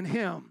I'm in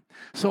Him.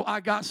 So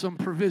I got some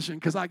provision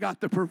because I got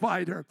the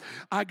provider.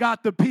 I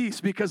got the peace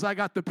because I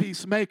got the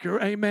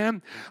peacemaker.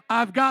 Amen.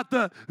 I've got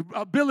the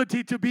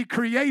ability to be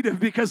creative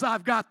because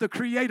I've got the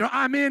Creator.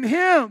 I'm in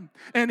Him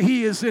and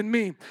He is in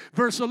me.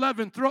 Verse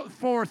 11,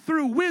 for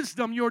through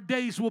wisdom your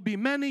days will be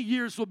many,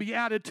 years will be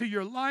added to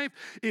your life.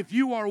 If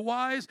you are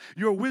wise,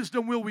 your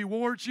wisdom will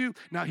reward you.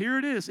 Now here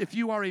it is. If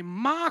you are a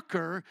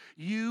mocker,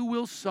 you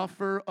will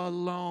suffer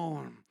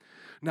alone.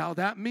 Now,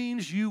 that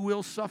means you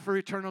will suffer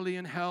eternally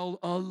in hell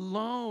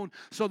alone.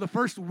 So the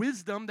first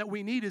wisdom that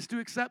we need is to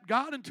accept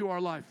God into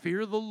our life.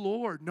 Fear the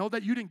Lord. Know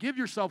that you didn't give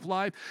yourself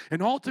life,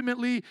 and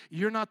ultimately,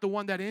 you're not the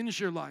one that ends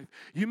your life.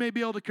 You may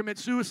be able to commit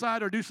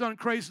suicide or do something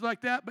crazy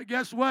like that, but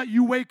guess what?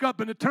 You wake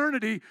up in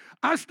eternity.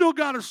 I still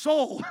got a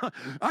soul.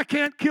 I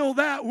can't kill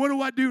that. What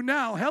do I do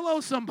now? Hello,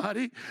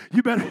 somebody.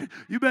 You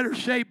better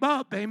shape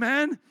up,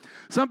 amen?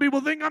 Some people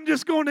think I'm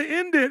just going to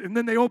end it, and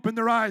then they open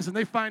their eyes and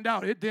they find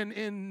out it didn't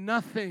end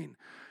nothing.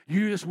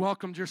 You just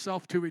welcomed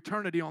yourself to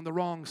eternity on the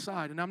wrong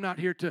side. And I'm not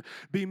here to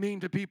be mean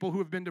to people who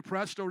have been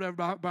depressed or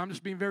whatever, but I'm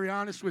just being very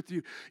honest with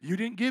you. You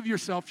didn't give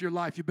yourself your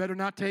life. You better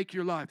not take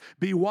your life.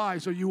 Be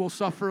wise or you will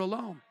suffer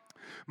alone.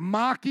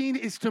 Mocking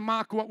is to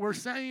mock what we're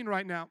saying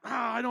right now.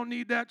 I don't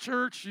need that,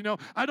 church.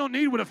 I don't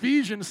need what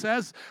Ephesians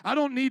says. I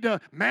don't need the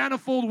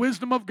manifold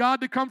wisdom of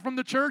God to come from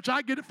the church.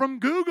 I get it from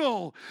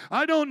Google.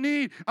 I don't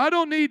need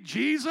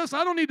Jesus.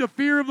 I don't need the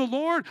fear of the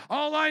Lord.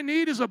 All I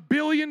need is $1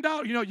 billion.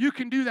 You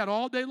can do that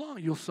all day long.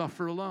 You'll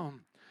suffer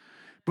alone.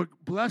 But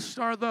blessed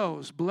are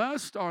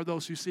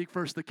those who seek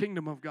first the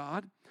kingdom of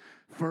God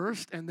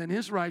first, and then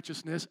His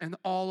righteousness, and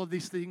all of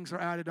these things are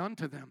added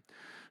unto them.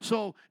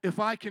 So if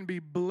I can be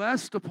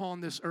blessed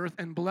upon this earth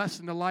and blessed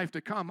in the life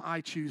to come,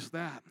 I choose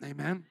that.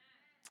 Amen.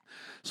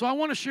 So I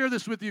want to share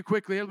this with you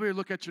quickly. Everybody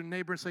look at your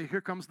neighbor and say,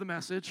 here comes the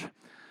message.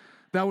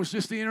 That was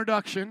just the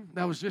introduction.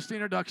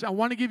 I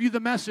want to give you the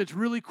message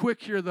really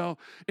quick here, though,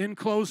 in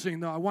closing,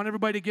 though. I want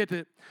everybody to get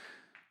it.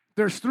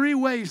 There's 3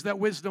 ways that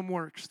wisdom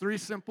works, 3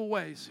 simple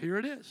ways. Here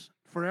it is.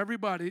 For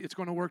everybody, it's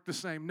going to work the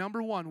same.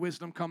 Number 1,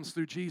 wisdom comes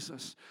through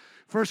Jesus.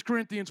 1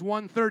 Corinthians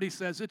 1:30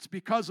 says, it's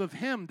because of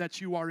Him that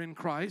you are in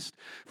Christ,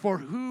 for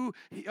who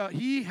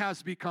He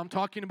has become,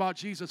 talking about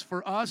Jesus,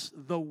 for us,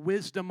 the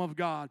wisdom of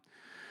God.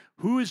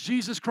 Who is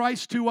Jesus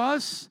Christ to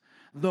us?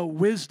 The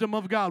wisdom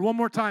of God. One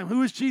more time.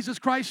 Who is Jesus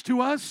Christ to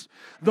us?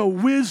 The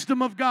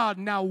wisdom of God.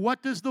 Now,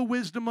 what does the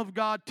wisdom of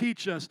God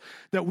teach us?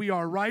 That we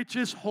are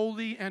righteous,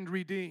 holy, and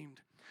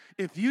redeemed.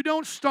 If you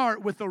don't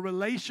start with a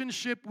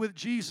relationship with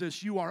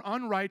Jesus, you are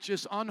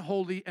unrighteous,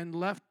 unholy, and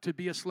left to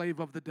be a slave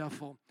of the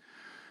devil.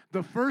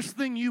 The first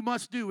thing you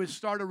must do is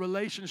start a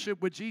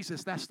relationship with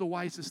Jesus. That's the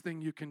wisest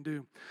thing you can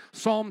do.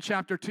 Psalm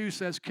chapter 2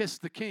 says, kiss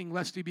the king,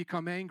 lest he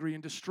become angry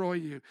and destroy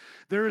you.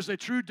 There is a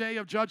true day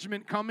of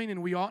judgment coming,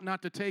 and we ought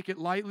not to take it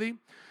lightly.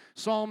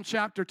 Psalm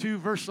chapter 2,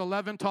 verse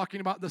 11, talking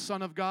about the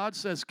Son of God,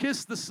 says,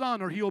 kiss the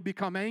Son, or He will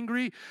become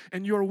angry,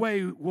 and your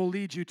way will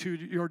lead you to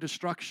your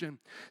destruction.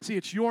 See,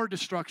 it's your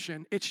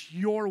destruction. It's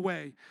your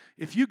way.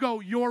 If you go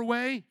your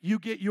way, you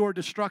get your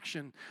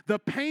destruction. The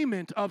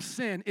payment of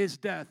sin is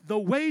death. The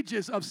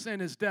wages of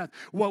sin is death.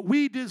 What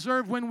we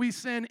deserve when we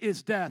sin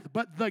is death.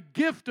 But the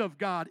gift of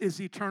God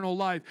is eternal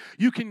life.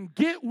 You can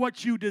get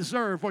what you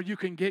deserve, or you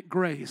can get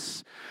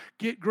grace.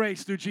 Get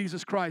grace through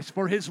Jesus Christ.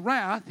 For His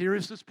wrath, here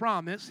is His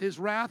promise, His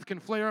wrath can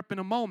flare up in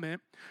a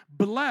moment.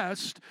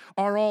 Blessed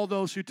are all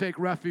those who take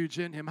refuge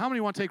in Him. How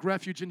many want to take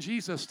refuge in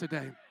Jesus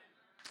today?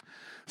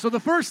 So the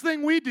first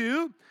thing we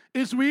do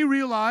is we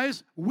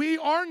realize we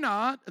are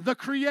not the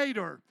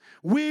creator.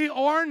 We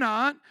are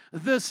not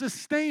the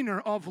sustainer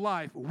of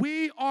life.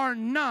 We are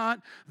not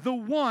the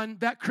one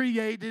that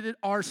created it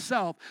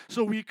ourselves.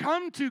 So we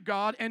come to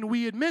God and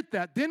we admit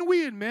that. Then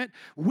we admit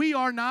we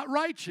are not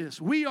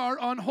righteous. We are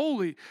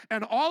unholy.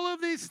 And all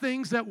of these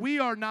things that we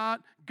are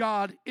not,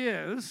 God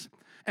is.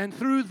 And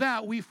through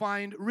that, we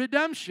find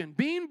redemption.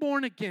 Being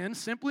born again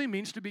simply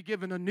means to be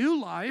given a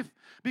new life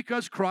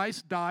because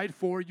Christ died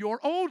for your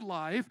old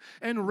life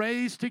and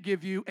raised to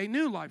give you a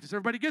new life. Does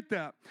everybody get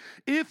that?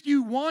 If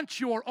you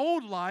want your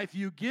old life,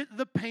 you get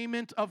the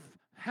payment of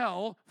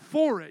hell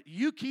for it.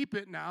 You keep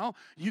it now.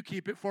 You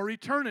keep it for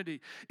eternity.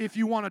 If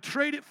you want to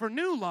trade it for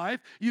new life,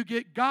 you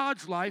get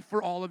God's life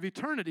for all of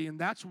eternity. And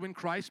that's when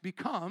Christ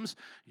becomes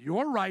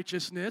your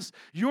righteousness,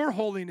 your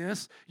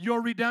holiness,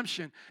 your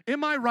redemption.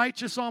 Am I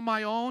righteous on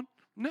my own?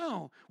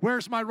 No.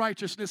 Where's my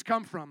righteousness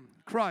come from?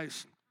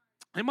 Christ.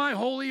 Am I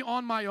holy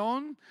on my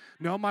own?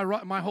 No,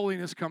 my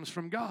holiness comes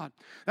from God.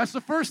 That's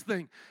the first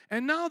thing.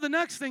 And now the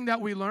next thing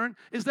that we learn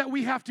is that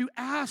we have to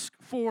ask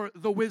for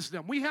the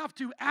wisdom. We have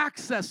to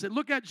access it.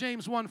 Look at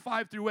James 1,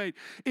 5 through 8.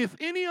 If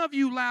any of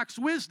you lacks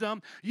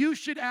wisdom, you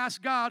should ask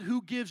God,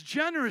 who gives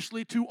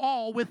generously to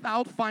all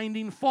without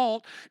finding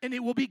fault, and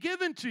it will be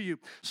given to you.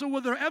 So will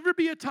there ever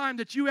be a time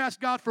that you ask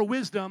God for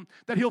wisdom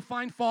that He'll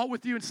find fault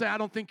with you and say, I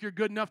don't think you're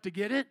good enough to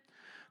get it?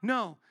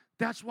 No.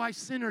 That's why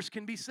sinners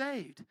can be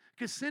saved.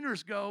 Because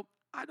sinners go,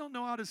 I don't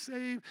know how to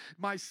save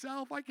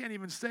myself. I can't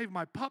even save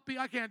my puppy.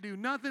 I can't do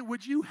nothing.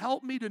 Would you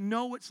help me to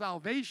know what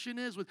salvation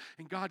is?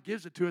 And God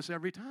gives it to us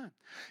every time.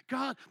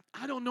 God,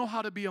 I don't know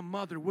how to be a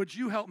mother. Would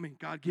you help me?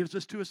 God gives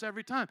this to us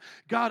every time.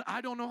 God, I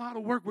don't know how to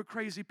work with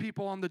crazy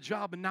people on the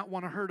job and not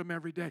want to hurt them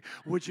every day.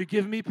 Would you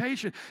give me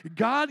patience?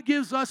 God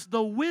gives us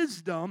the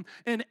wisdom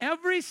in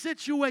every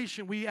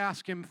situation we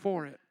ask Him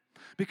for it.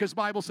 Because the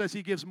Bible says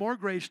He gives more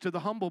grace to the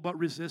humble but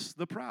resists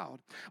the proud.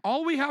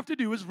 All we have to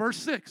do is verse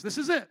 6. This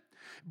is it.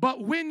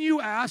 But when you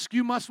ask,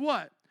 you must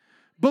what?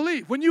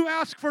 Believe. When you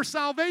ask for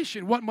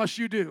salvation, what must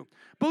you do?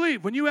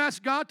 Believe. When you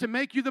ask God to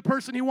make you the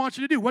person He wants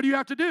you to do, what do you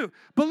have to do?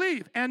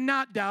 Believe and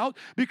not doubt,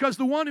 because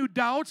the one who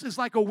doubts is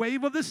like a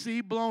wave of the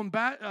sea blown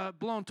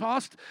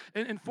tossed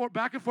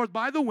back and forth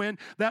by the wind.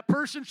 That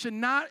person should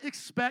not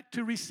expect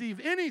to receive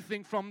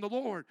anything from the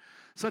Lord.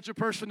 Such a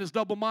person is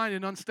double-minded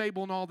and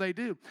unstable in all they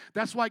do.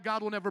 That's why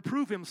God will never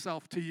prove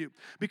Himself to you,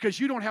 because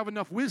you don't have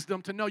enough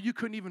wisdom to know you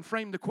couldn't even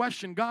frame the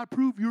question, God,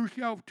 prove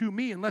yourself to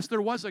me, unless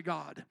there was a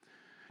God.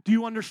 Do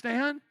you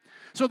understand?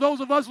 So those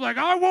of us like,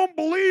 I won't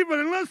believe it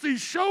unless He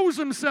shows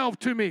Himself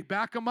to me.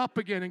 Back them up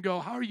again and go,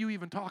 how are you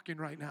even talking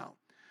right now?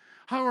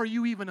 How are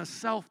you even a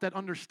self that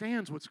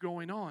understands what's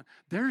going on?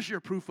 There's your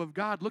proof of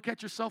God. Look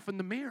at yourself in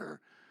the mirror.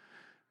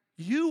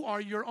 You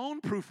are your own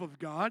proof of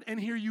God, and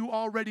here you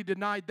already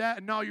denied that,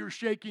 and now you're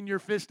shaking your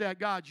fist at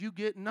God. You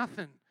get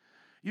nothing.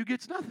 You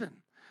get nothing.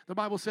 The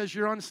Bible says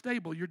you're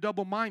unstable. You're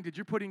double-minded.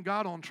 You're putting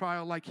God on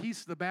trial like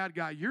He's the bad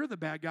guy. You're the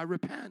bad guy.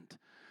 Repent.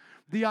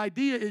 The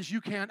idea is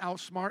you can't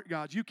outsmart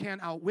God. You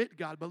can't outwit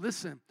God. But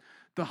listen,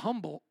 the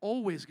humble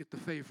always get the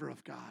favor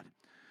of God.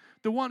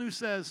 The one who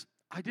says,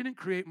 I didn't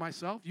create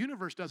myself.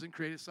 Universe doesn't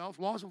create itself.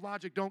 Laws of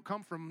logic don't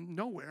come from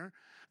nowhere.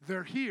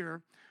 They're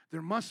here.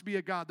 There must be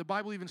a God. The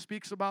Bible even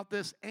speaks about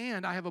this,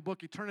 and I have a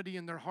book, Eternity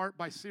in Their Heart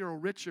by Cyril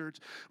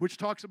Richards, which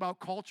talks about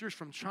cultures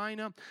from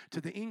China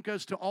to the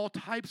Incas to all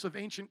types of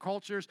ancient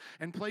cultures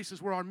and places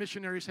where our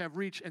missionaries have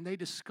reached, and they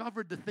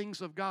discovered the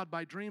things of God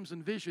by dreams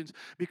and visions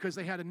because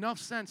they had enough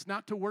sense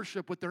not to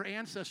worship what their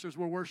ancestors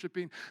were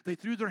worshiping. They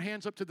threw their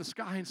hands up to the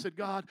sky and said,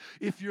 God,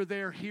 if you're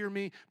there, hear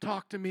me,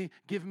 talk to me,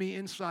 give me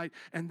insight,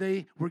 and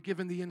they were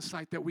given the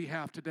insight that we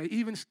have today.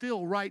 Even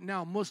still, right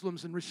now,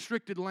 Muslims in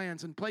restricted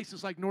lands in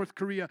places like North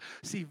Korea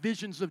see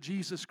visions of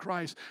Jesus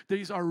Christ.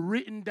 These are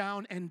written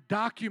down and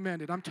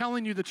documented. I'm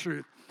telling you the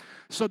truth.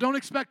 So don't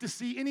expect to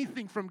see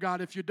anything from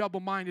God if you're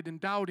double-minded and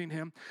doubting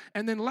Him.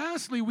 And then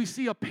lastly, we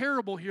see a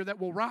parable here that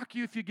will rock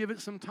you if you give it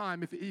some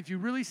time. If you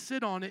really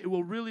sit on it, it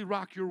will really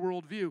rock your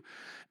worldview.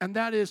 And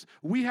that is,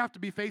 we have to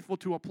be faithful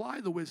to apply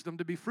the wisdom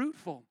to be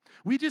fruitful.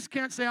 We just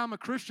can't say, I'm a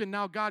Christian,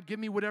 now God, give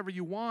me whatever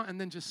you want, and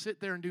then just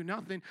sit there and do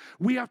nothing.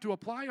 We have to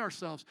apply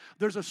ourselves.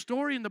 There's a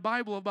story in the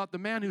Bible about the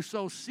man who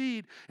sows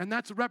seed, and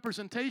that's a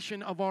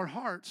representation of our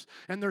hearts.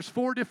 And there's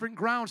 4 different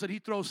grounds that he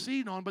throws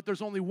seed on, but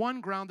there's only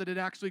one ground that it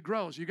actually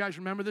grows. You guys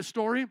remember this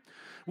story?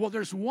 Well,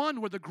 there's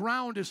one where the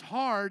ground is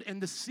hard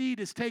and the seed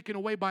is taken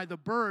away by the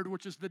bird,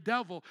 which is the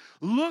devil.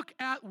 Look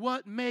at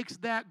what makes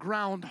that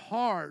ground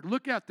hard.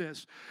 Look at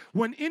this.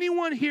 When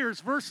anyone hears,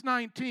 verse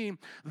 19,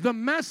 the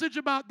message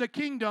about the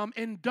kingdom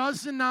and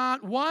does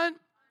not what?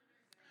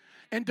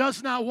 And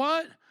does not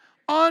what?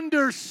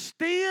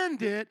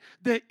 Understand it,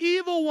 the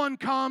evil one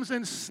comes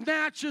and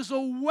snatches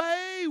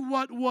away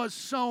what was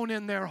sown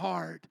in their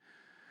heart.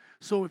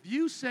 So if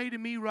you say to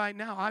me right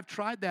now, I've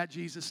tried that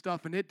Jesus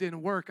stuff and it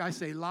didn't work, I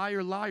say,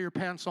 liar, liar,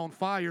 pants on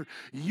fire.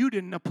 You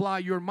didn't apply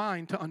your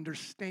mind to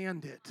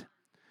understand it.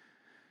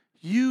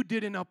 You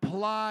didn't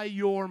apply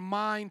your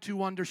mind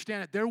to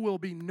understand it. There will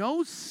be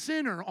no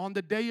sinner on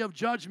the day of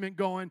judgment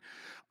going,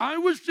 I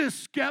was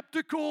just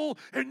skeptical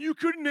and you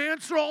couldn't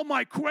answer all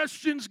my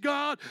questions,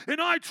 God,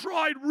 and I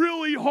tried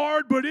really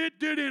hard, but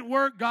it didn't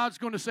work. God's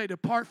going to say,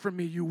 depart from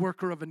me, you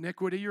worker of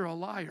iniquity. You're a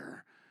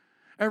liar.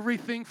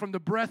 Everything from the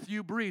breath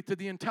you breathe to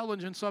the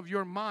intelligence of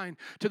your mind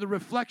to the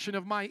reflection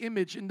of my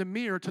image in the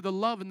mirror to the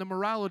love and the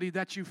morality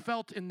that you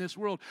felt in this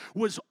world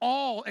was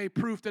all a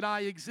proof that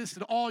I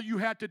existed. All you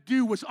had to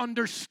do was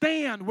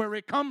understand where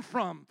it comes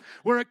from.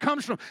 Where it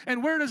comes from.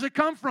 And where does it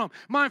come from?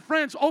 My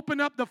friends,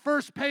 open up the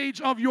first page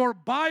of your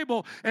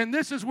Bible, and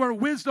this is where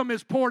wisdom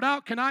is poured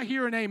out. Can I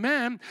hear an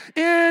amen?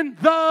 In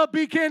the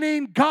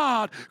beginning,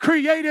 God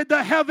created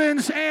the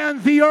heavens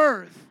and the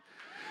earth.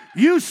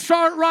 You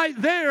start right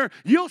there,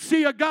 you'll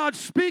see a God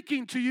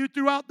speaking to you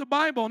throughout the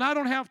Bible. And I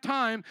don't have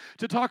time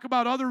to talk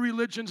about other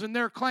religions and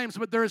their claims,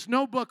 but there is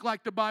no book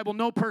like the Bible,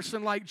 no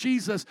person like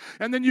Jesus.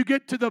 And then you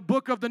get to the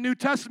book of the New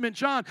Testament,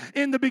 John.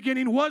 In the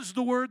beginning was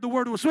the Word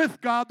was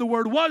with God, the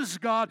Word was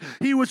God.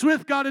 He was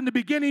with God in the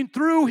beginning.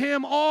 Through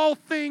Him all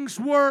things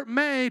were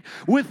made.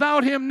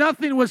 Without Him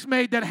nothing was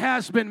made that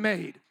has been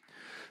made.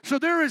 So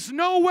there is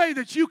no way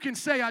that you can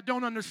say, I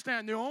don't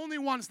understand. The only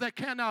ones that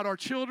cannot are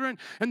children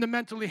and the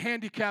mentally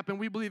handicapped, and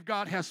we believe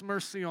God has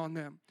mercy on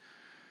them.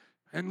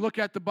 And look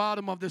at the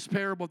bottom of this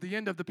parable, the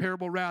end of the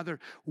parable rather.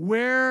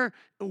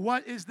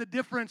 What is the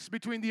difference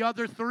between the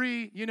other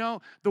three? You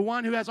know, the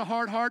one who has a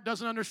hard heart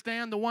doesn't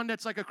understand. The one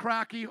that's like a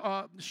cracky,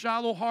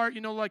 shallow heart, you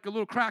know, like a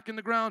little crack in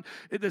the ground.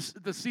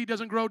 The seed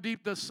doesn't grow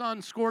deep. The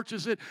sun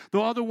scorches it.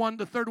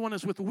 The third one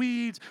is with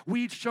weeds.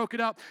 Weeds choke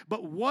it out.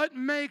 But what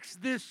makes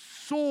this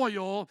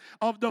soil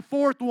of the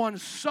fourth one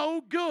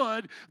so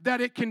good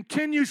that it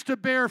continues to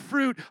bear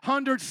fruit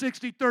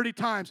 160, 30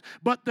 times?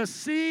 But the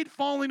seed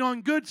falling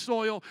on good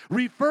soil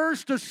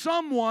refers to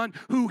someone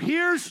who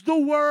hears the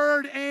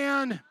word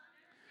and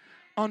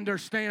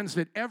understands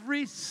that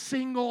every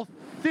single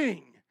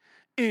thing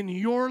in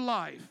your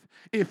life,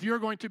 if you're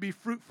going to be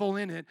fruitful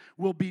in it,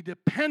 will be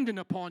dependent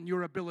upon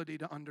your ability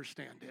to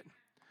understand it.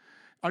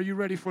 Are you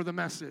ready for the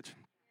message?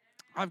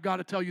 I've got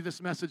to tell you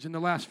this message in the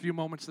last few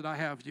moments that I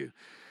have you.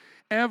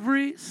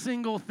 Every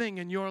single thing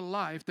in your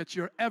life that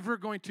you're ever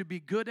going to be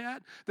good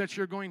at, that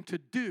you're going to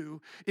do,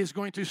 is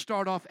going to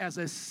start off as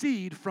a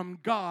seed from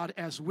God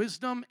as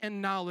wisdom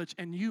and knowledge,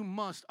 and you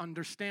must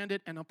understand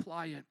it and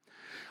apply it.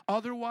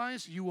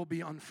 Otherwise, you will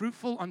be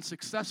unfruitful,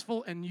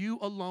 unsuccessful, and you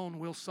alone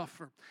will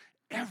suffer.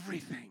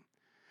 Everything.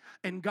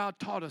 And God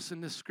taught us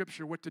in this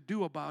scripture what to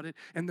do about it.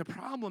 And the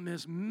problem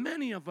is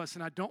many of us,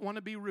 and I don't want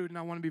to be rude and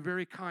I want to be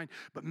very kind,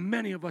 but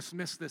many of us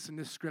miss this in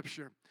this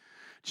scripture.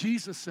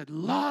 Jesus said,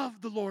 love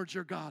the Lord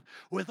your God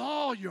with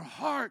all your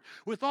heart,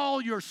 with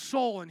all your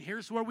soul. And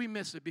here's where we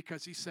miss it,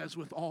 because he says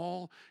with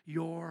all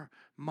your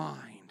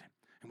mind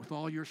and with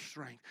all your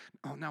strength.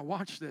 Oh, now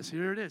watch this.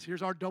 Here it is.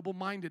 Here's our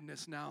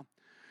double-mindedness now.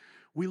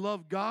 We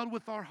love God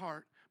with our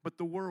heart, but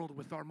the world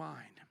with our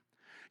mind.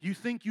 You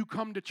think you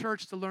come to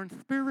church to learn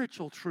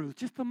spiritual truth,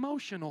 just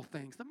emotional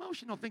things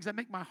that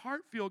make my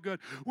heart feel good.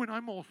 When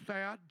I'm all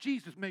sad,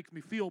 Jesus makes me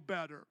feel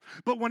better.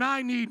 But when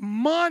I need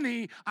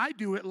money, I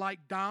do it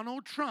like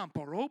Donald Trump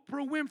or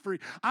Oprah Winfrey.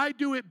 I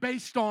do it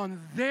based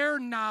on their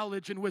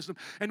knowledge and wisdom.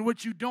 And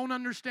what you don't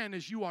understand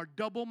is you are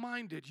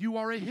double-minded. You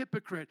are a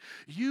hypocrite.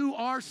 You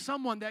are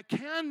someone that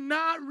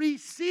cannot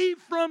receive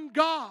from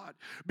God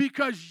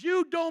because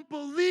you don't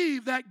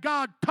believe that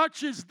God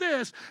touches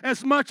this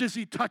as much as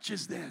he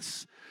touches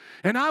this.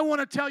 And I want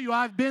to tell you,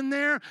 I've been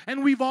there,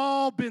 and we've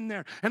all been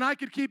there. And I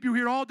could keep you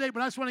here all day,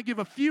 but I just want to give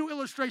a few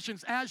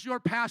illustrations as your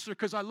pastor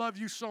because I love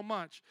you so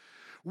much.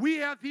 We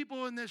have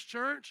people in this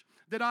church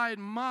that I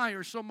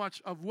admire so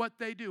much of what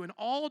they do in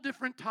all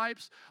different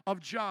types of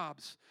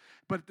jobs.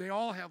 But they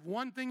all have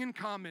one thing in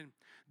common.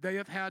 They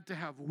have had to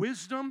have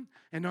wisdom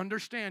and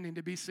understanding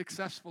to be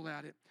successful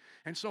at it.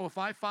 And so if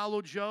I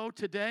follow Joe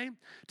today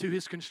to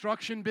his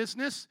construction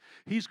business,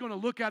 he's going to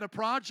look at a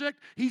project.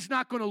 He's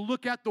not going to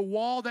look at the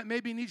wall that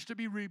maybe needs to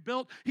be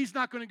rebuilt. He's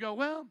not going to go,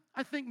 well,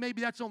 I think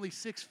maybe that's only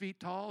 6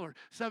 feet tall or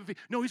 7 feet.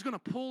 No, he's going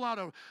to pull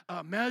out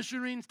a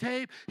measuring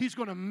tape. He's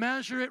going to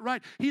measure it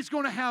right. He's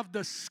going to have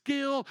the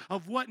skill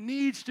of what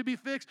needs to be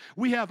fixed.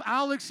 We have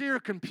Alex here,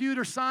 a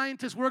computer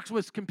scientist, works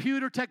with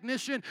computer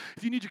technician.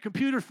 If you need your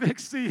computer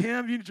fixed, see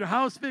him. If you need your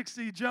house fixed,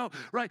 see Joe,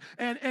 right?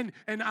 And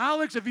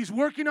Alex, if he's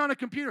working on a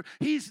computer,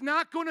 he's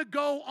not going to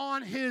go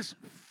on his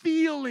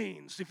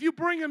feelings. If you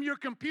bring him your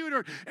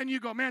computer and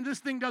you go, man, this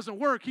thing doesn't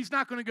work, he's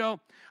not going to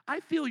go, I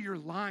feel you're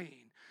lying.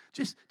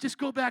 Just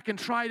go back and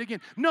try it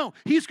again. No,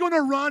 he's going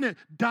to run a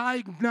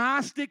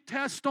diagnostic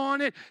test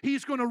on it.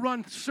 He's going to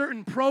run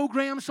certain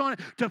programs on it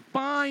to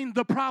find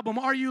the problem.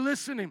 Are you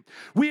listening?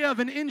 We have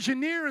an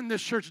engineer in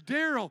this church,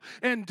 Daryl,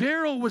 and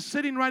Daryl was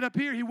sitting right up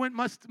here. He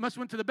must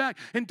went to the back,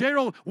 and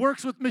Daryl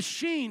works with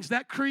machines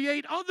that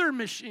create other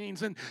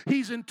machines, and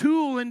he's in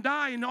tool and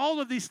die, and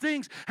all of these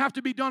things have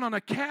to be done on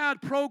a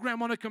CAD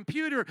program on a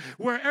computer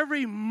where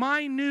every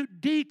minute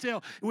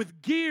detail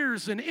with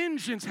gears and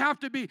engines have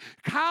to be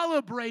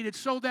calibrated created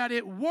so that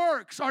it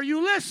works. Are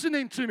you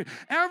listening to me?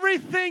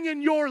 Everything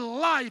in your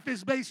life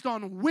is based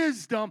on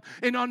wisdom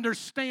and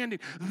understanding.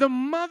 The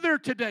mother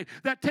today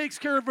that takes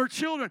care of her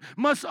children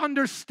must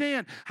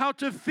understand how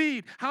to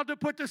feed, how to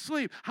put to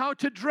sleep, how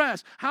to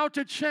dress, how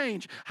to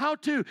change, how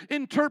to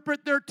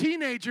interpret their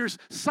teenagers'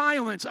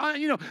 silence.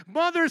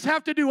 Mothers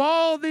have to do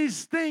all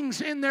these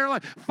things in their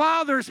life.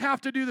 Fathers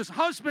have to do this.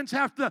 Husbands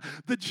have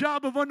the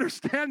job of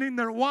understanding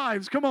their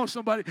wives. Come on,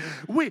 somebody.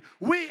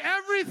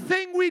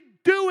 Everything we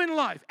do in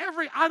life,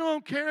 I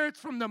don't care. It's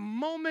from the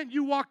moment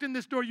you walked in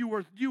this door, you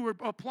were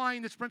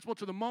applying this principle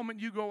to the moment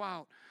you go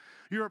out.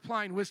 You're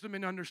applying wisdom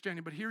and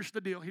understanding. But here's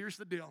the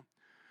deal.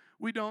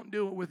 We don't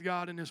do it with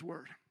God and His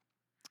Word.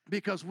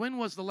 Because when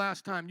was the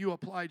last time you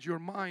applied your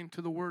mind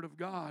to the Word of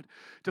God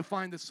to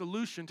find the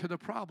solution to the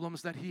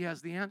problems that He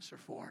has the answer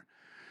for?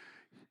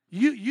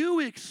 You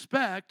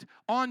expect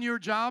on your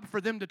job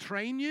for them to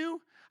train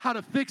you how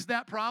to fix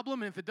that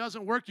problem. And if it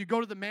doesn't work, you go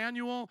to the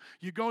manual,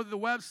 you go to the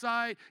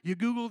website, you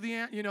Google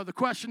the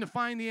question to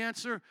find the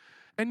answer.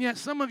 And yet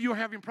some of you are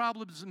having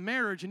problems in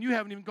marriage and you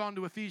haven't even gone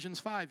to Ephesians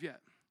 5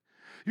 yet.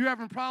 You're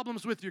having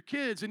problems with your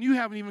kids and you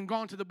haven't even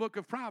gone to the book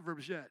of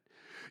Proverbs yet.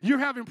 You're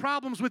having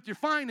problems with your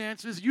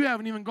finances. You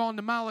haven't even gone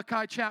to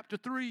Malachi chapter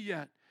 3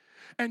 yet.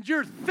 And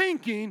you're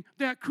thinking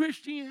that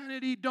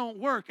Christianity don't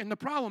work. And the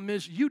problem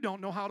is you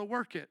don't know how to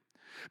work it.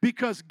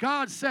 Because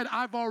God said,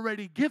 I've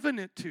already given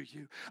it to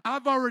you.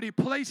 I've already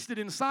placed it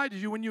inside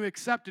of you when you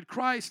accepted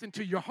Christ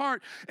into your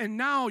heart. And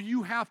now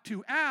you have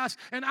to ask,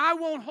 and I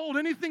won't hold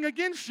anything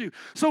against you.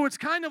 So it's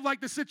kind of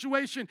like the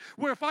situation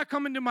where if I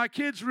come into my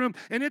kids' room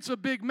and it's a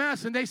big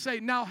mess and they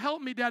say, now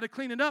help me, Dad, to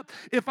clean it up.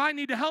 If I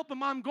need to help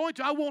them, I'm going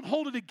to. I won't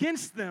hold it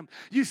against them.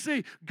 You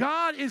see,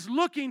 God is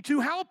looking to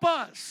help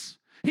us.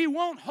 He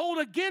won't hold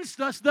against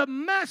us the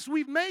mess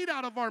we've made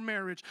out of our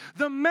marriage,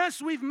 the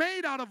mess we've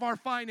made out of our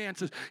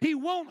finances. He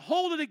won't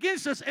hold it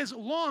against us as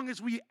long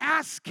as we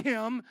ask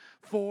Him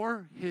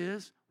for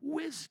His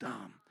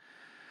wisdom.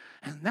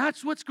 And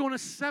that's what's going to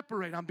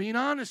separate, I'm being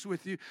honest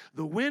with you,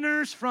 the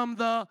winners from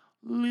the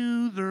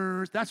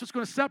losers. That's what's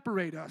going to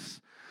separate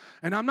us.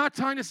 And I'm not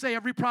trying to say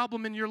every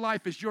problem in your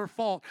life is your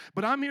fault,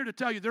 but I'm here to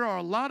tell you there are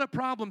a lot of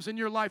problems in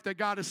your life that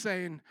God is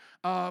saying,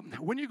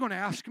 when are you going to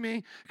ask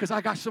me? Because I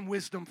got some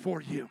wisdom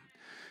for you.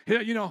 When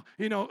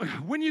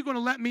are you going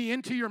to let me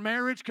into your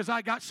marriage? Because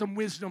I got some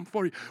wisdom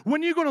for you.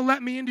 When are you going to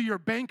let me into your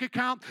bank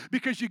account?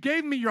 Because you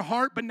gave me your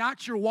heart, but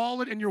not your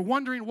wallet, and you're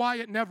wondering why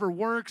it never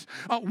works.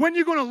 When are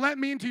you going to let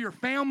me into your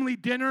family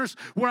dinners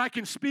where I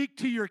can speak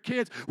to your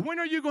kids? When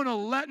are you going to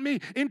let me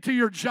into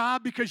your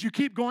job because you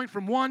keep going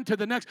from one to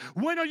the next?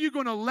 When are you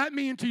going to let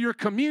me into your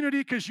community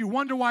because you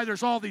wonder why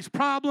there's all these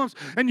problems,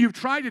 and you've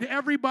tried it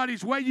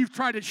everybody's way? You've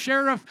tried it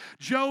Sheriff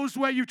Joe's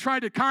way. You've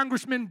tried it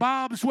Congressman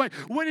Bob's way.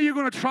 When are you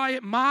going to try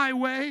it my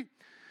way?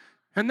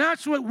 And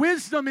that's what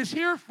wisdom is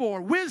here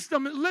for.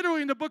 Wisdom,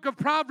 literally in the book of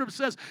Proverbs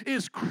says,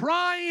 is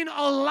crying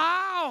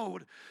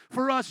aloud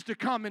for us to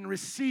come and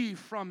receive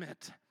from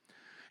it.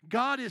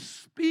 God is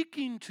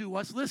speaking to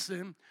us,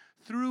 listen,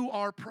 through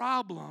our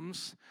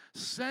problems,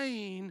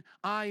 saying,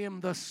 I am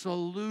the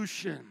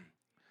solution.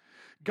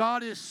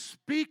 God is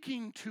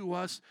speaking to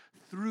us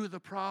through the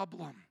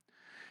problem.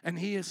 And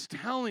He is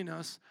telling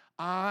us,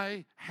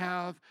 I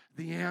have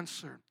the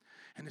answer.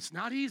 And it's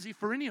not easy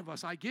for any of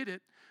us, I get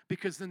it,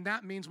 because then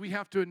that means we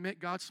have to admit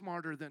God's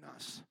smarter than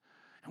us.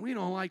 And we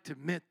don't like to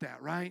admit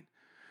that, right?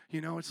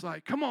 It's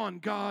like, come on,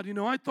 God,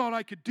 I thought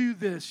I could do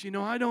this.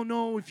 I don't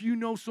know if you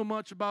know so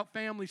much about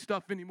family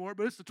stuff anymore,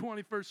 but it's the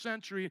 21st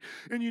century.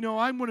 And,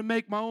 I'm going to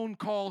make my own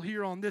call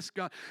here on this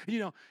God.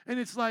 And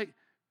it's like,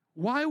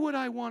 why would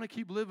I want to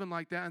keep living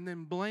like that and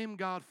then blame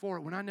God for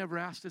it when I never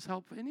asked His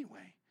help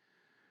anyway?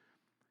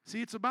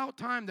 See, it's about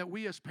time that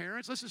we as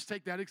parents, let's just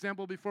take that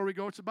example before we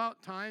go. It's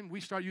about time we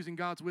start using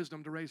God's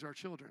wisdom to raise our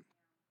children.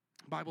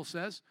 The Bible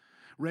says,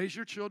 raise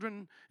your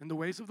children in the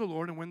ways of the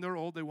Lord, and when they're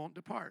old, they won't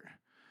depart.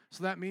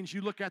 So that means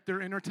you look at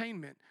their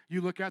entertainment. You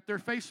look at their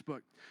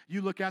Facebook.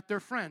 You look at their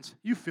friends.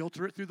 You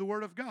filter it through the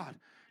Word of God.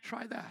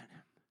 Try that.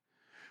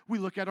 We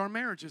look at our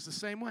marriages the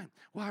same way.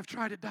 Well, I've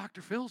tried it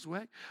Dr. Phil's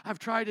way. I've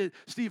tried it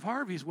Steve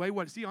Harvey's way.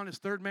 What, is he on his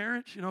third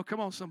marriage? Come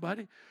on,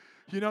 somebody.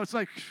 It's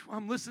like,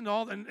 I'm listening to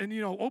all, and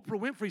Oprah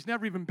Winfrey's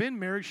never even been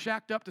married,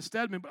 shacked up to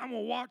Stedman, but I'm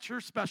going to watch her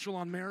special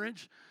on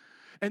marriage.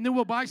 And then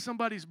we'll buy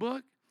somebody's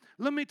book.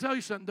 Let me tell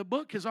you something. The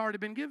book has already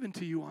been given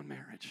to you on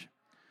marriage.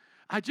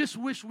 I just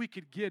wish we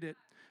could get it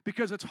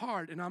because it's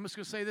hard. And I'm just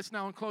going to say this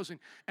now in closing.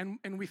 And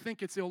we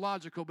think it's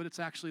illogical, but it's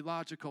actually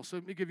logical. So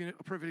let me give you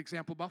a perfect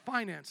example about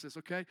finances,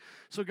 okay?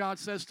 So God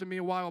says to me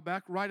a while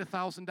back, write a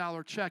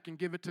 $1,000 check and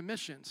give it to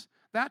missions.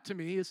 That to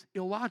me is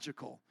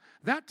illogical.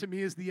 That to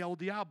me is the El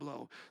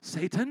Diablo.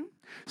 Satan,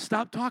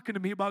 stop talking to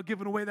me about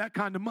giving away that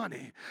kind of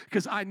money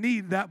because I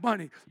need that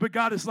money. But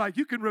God is like,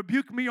 you can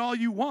rebuke me all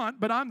you want,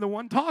 but I'm the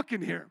one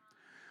talking here.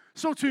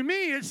 So to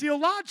me, it's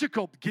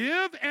illogical.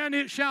 Give, and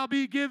it shall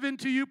be given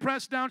to you,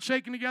 pressed down,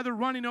 shaken together,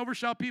 running over,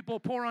 shall people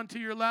pour onto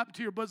your lap,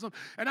 to your bosom.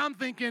 And I'm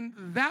thinking,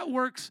 that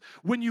works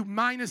when you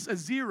minus a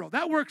zero.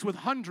 That works with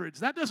hundreds.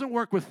 That doesn't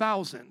work with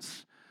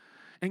thousands.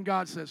 And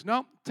God says,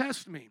 no,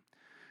 test me.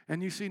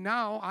 And you see,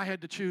 now I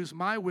had to choose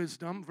my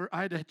wisdom.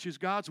 I had to choose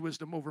God's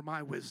wisdom over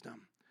my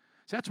wisdom.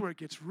 So that's where it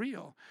gets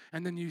real.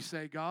 And then you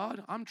say,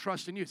 God, I'm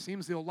trusting you. It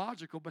seems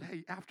illogical, but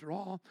hey, after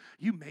all,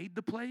 you made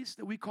the place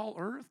that we call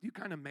earth. You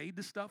kind of made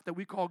the stuff that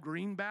we call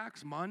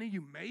greenbacks, money.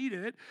 You made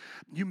it.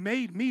 You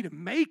made me to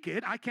make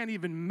it. I can't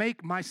even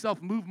make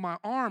myself move my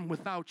arm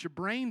without your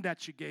brain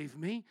that you gave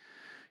me.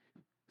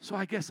 So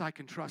I guess I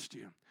can trust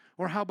you.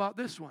 Or how about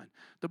this one?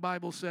 The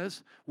Bible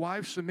says,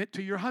 wives, submit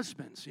to your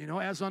husbands,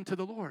 as unto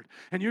the Lord.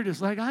 And you're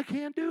just like, I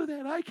can't do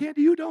that. I can't.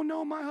 You don't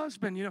know my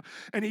husband,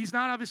 And he's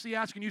not obviously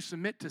asking you to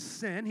submit to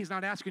sin. He's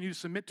not asking you to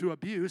submit to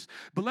abuse.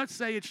 But let's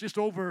say it's just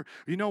over,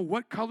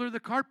 what color the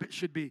carpet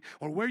should be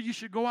or where you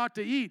should go out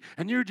to eat.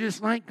 And you're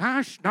just like,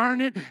 gosh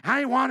darn it,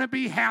 I want to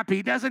be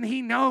happy. Doesn't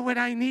he know what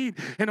I need?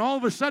 And all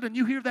of a sudden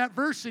you hear that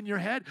verse in your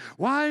head,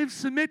 wives,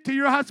 submit to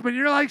your husband. And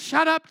you're like,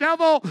 shut up,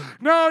 devil.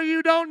 No,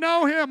 you don't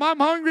know him. I'm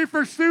hungry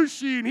for sushi.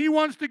 And he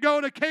wants to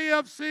go to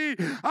KFC.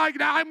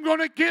 I'm going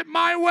to get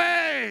my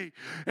way.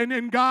 And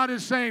then God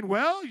is saying,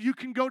 well, you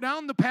can go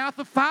down the path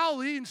of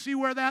folly and see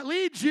where that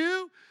leads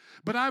you.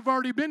 But I've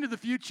already been to the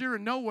future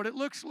and know what it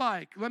looks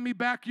like. Let me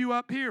back you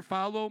up here.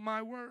 Follow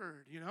my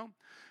word,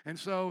 And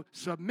so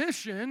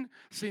submission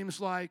seems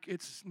like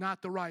it's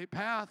not the right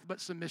path, but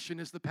submission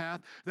is the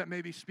path that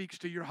maybe speaks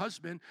to your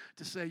husband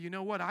to say, you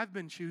know what, I've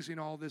been choosing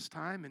all this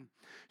time, and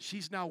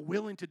she's now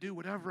willing to do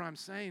whatever I'm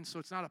saying, so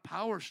it's not a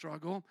power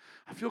struggle.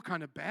 I feel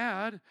kind of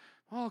bad.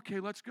 Well,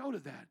 okay, let's go to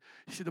that.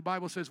 You see, the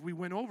Bible says we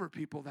win over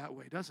people that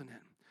way, doesn't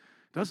it?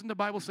 Doesn't the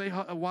Bible say,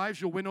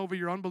 wives, you'll win over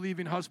your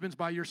unbelieving husbands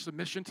by your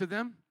submission to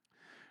them?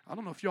 I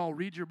don't know if you all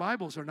read your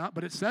Bibles or not,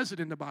 but it says it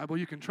in the Bible.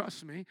 You can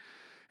trust me.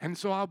 And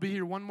so I'll be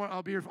here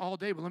all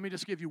day, but let me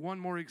just give you one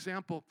more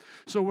example.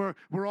 So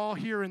we're all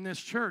here in this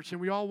church, and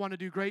we all want to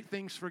do great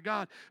things for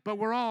God, but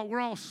we're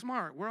all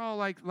smart. We're all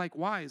like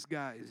wise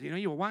guys. You're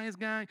a wise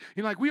guy.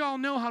 We all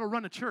know how to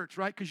run a church,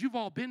 right? Because you've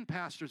all been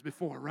pastors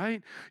before,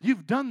 right?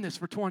 You've done this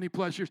for 20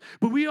 plus years,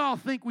 but we all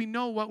think we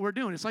know what we're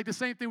doing. It's like the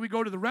same thing we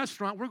go to the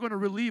restaurant. We're going to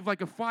relieve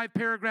like a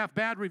 5-paragraph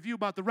bad review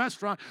about the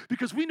restaurant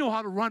because we know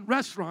how to run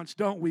restaurants,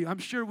 don't we? I'm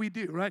sure we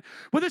do, right?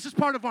 But this is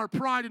part of our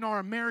pride in our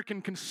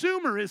American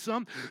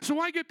consumerism.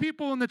 So I get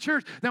people in the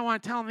church that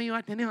want to tell me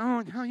what to do,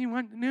 how you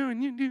want to do,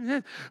 and you do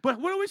this.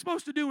 But what are we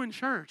supposed to do in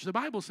church? The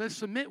Bible says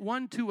submit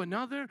one to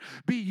another,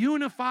 be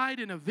unified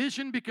in a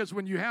vision, because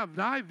when you have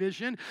thy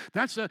vision,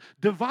 that's a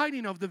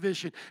dividing of the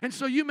vision. And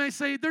so you may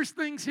say, there's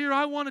things here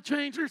I want to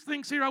change, there's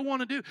things here I want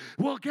to do.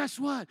 Well, guess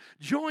what?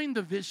 Join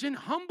the vision,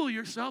 humble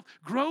yourself,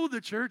 grow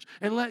the church,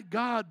 and let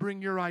God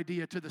bring your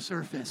idea to the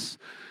surface.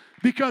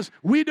 Because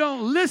we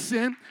don't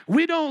listen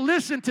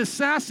to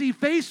sassy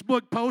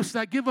Facebook posts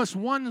that give us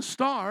 1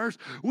 stars.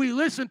 We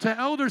listen to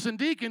elders and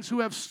deacons who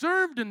have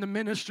served in the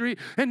ministry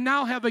and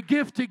now have a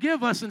gift to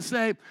give us and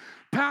say,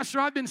 Pastor,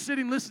 I've been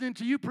sitting listening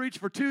to you preach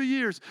for 2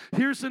 years.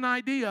 Here's an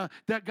idea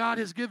that God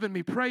has given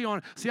me. Pray on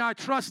it. See, I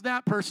trust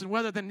that person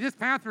rather than this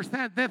pastor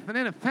said this and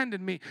it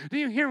offended me. Do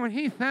you hear what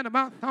he said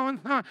about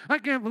so-and-so? I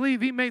can't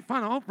believe he made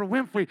fun of Oprah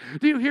Winfrey.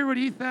 Do you hear what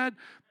he said?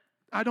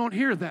 I don't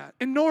hear that.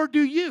 And nor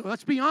do you.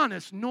 Let's be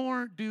honest,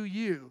 nor do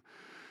you.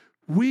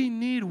 We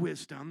need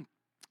wisdom,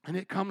 and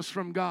it comes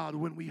from God.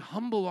 When we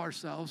humble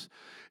ourselves,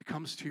 it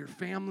comes to your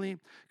family,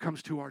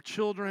 comes to our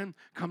children,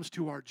 comes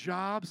to our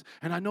jobs.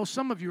 And I know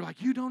some of you are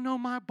like, you don't know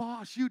my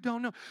boss, you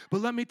don't know.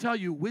 But let me tell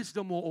you,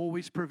 wisdom will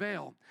always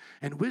prevail.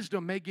 And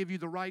wisdom may give you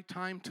the right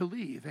time to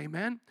leave,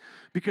 amen?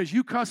 Because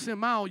you cuss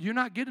him out, you're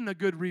not getting a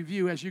good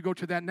review as you go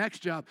to that next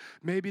job.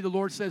 Maybe the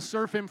Lord says,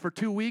 serve him for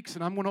 2 weeks,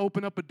 and I'm going to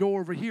open up a door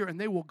over here, and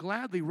they will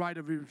gladly write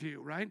a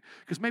review, right?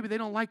 Because maybe they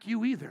don't like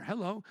you either.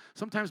 Hello.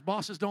 Sometimes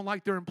bosses don't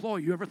like their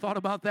employee. You ever thought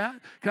about that?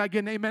 Can I get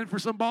an amen for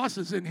some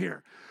bosses in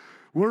here?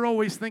 We're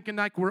always thinking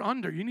like we're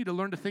under. You need to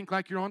learn to think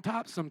like you're on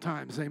top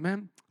sometimes.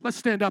 Amen? Let's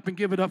stand up and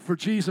give it up for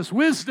Jesus.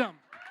 Wisdom.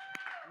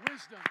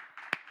 Wisdom.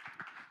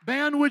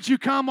 Band, would you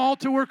come?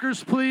 Altar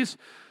workers, please.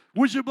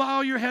 Would you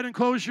bow your head and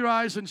close your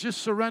eyes and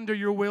just surrender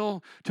your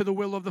will to the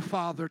will of the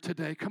Father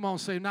today? Come on,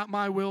 say, not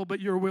my will, but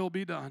your will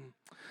be done.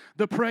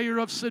 The prayer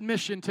of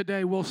submission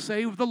today will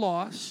save the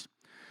lost.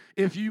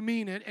 If you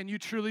mean it and you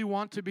truly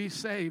want to be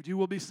saved, you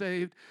will be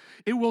saved.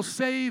 It will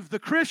save the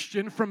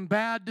Christian from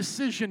bad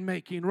decision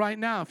making right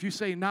now. If you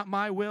say, not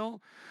my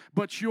will,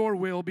 but your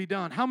will be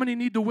done. How many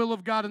need the will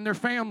of God in their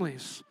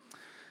families?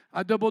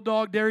 I double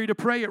dog dare you to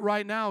pray it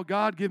right now.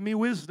 God, give me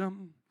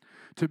wisdom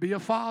to be a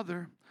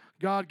father.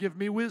 God, give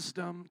me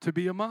wisdom to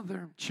be a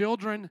mother.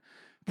 Children,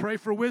 pray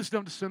for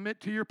wisdom to submit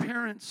to your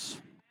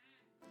parents.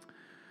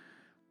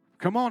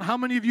 Come on, how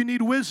many of you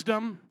need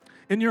wisdom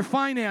in your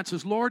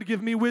finances? Lord,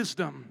 give me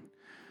wisdom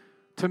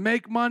to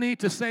make money,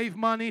 to save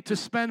money, to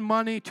spend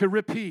money, to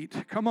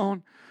repeat. Come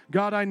on.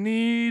 God, I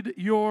need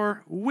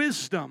your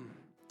wisdom.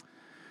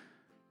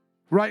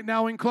 Right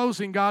now in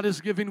closing, God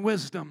is giving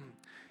wisdom.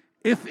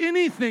 If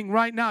anything,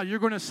 right now, you're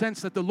going to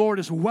sense that the Lord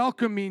is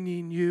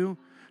welcoming you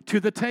to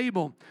the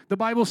table. The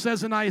Bible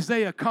says in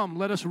Isaiah, come,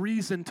 let us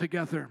reason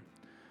together.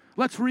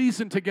 Let's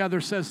reason together,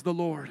 says the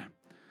Lord.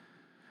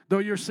 Though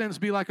your sins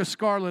be like a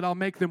scarlet, I'll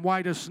make them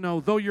white as snow.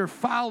 Though your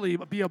folly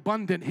be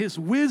abundant, His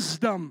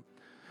wisdom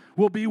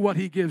will be what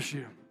He gives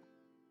you.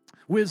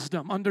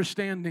 Wisdom,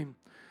 understanding.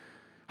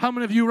 How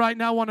many of you right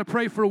now want to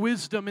pray for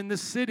wisdom in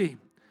this city?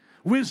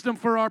 Wisdom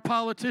for our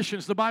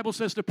politicians. The Bible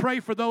says to pray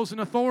for those in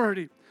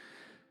authority,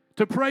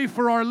 to pray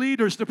for our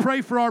leaders, to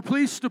pray for our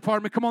police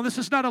department. Come on, this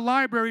is not a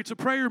library, it's a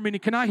prayer meeting.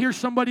 Can I hear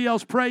somebody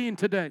else praying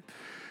today?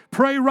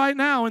 Pray right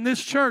now in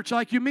this church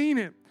like you mean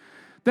it,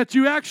 that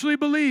you actually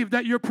believe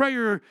that your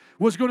prayer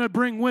was going to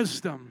bring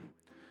wisdom.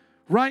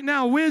 Right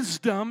now,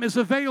 wisdom is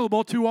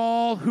available to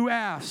all who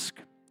ask.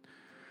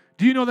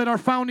 Do you know that our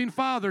founding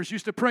fathers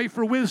used to pray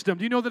for wisdom?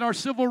 Do you know that our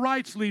civil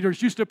rights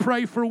leaders used to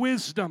pray for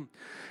wisdom?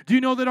 Do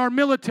you know that our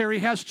military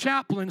has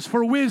chaplains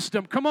for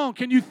wisdom? Come on,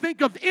 can you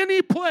think of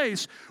any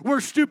place where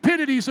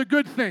stupidity is a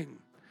good thing?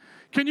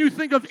 Can you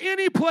think of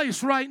any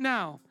place right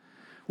now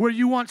where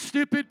you want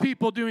stupid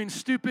people doing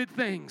stupid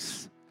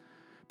things?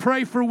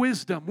 Pray for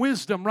wisdom.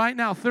 Wisdom right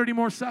now, 30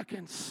 more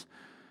seconds.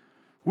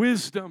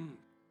 Wisdom.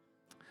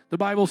 The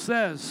Bible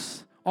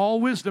says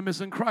all wisdom is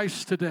in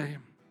Christ today.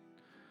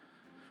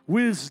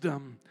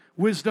 Wisdom.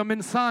 Wisdom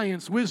in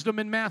science. Wisdom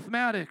in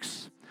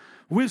mathematics.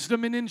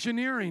 Wisdom in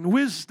engineering.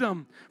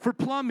 Wisdom for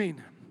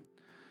plumbing.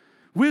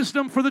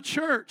 Wisdom for the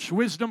church.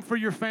 Wisdom for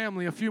your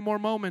family. A few more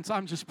moments.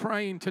 I'm just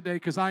praying today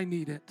because I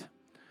need it.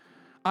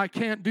 I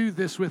can't do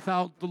this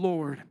without the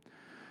Lord.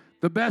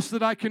 The best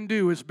that I can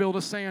do is build a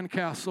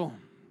sandcastle.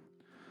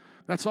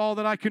 That's all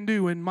that I can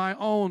do in my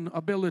own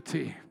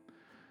ability.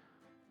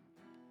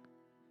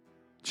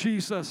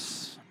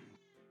 Jesus.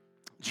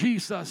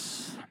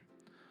 Jesus.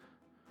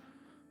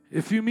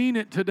 If you mean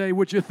it today,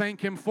 would you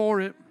thank Him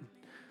for it?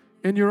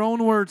 In your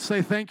own words,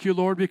 say, thank you,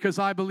 Lord, because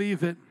I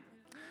believe it.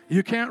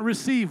 You can't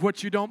receive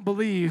what you don't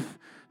believe.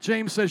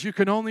 James says you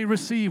can only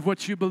receive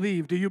what you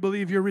believe. Do you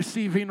believe you're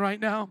receiving right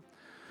now?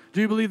 Do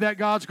you believe that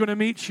God's going to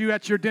meet you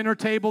at your dinner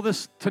table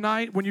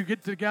tonight when you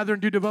get together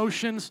and do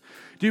devotions?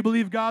 Do you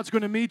believe God's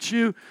going to meet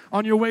you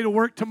on your way to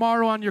work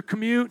tomorrow on your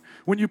commute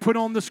when you put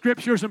on the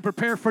scriptures and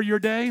prepare for your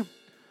day?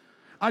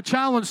 I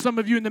challenge some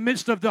of you in the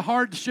midst of the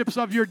hardships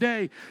of your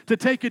day to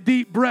take a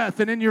deep breath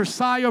and in your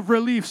sigh of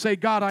relief say,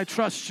 God, I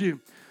trust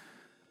you.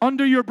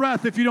 Under your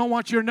breath if you don't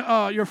want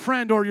your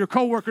friend or your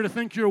coworker to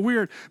think you're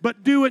weird,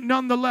 but do it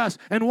nonetheless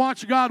and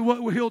watch God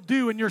what He'll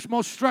do in your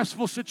most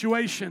stressful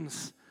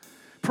situations.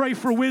 Pray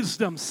for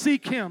wisdom.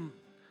 Seek Him.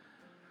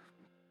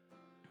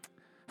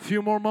 A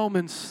few more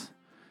moments.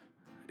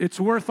 It's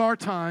worth our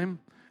time.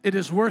 It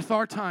is worth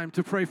our time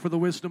to pray for the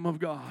wisdom of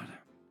God.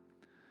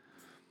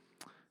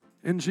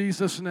 In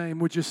Jesus' name,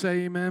 would you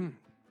say amen?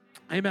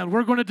 Amen.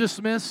 We're going to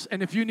dismiss,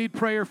 and if you need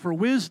prayer for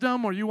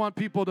wisdom or you want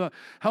people to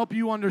help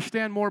you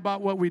understand more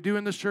about what we do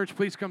in this church,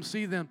 please come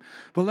see them.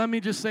 But let me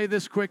just say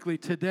this quickly.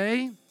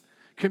 Today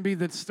can be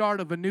the start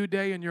of a new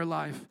day in your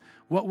life.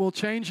 What will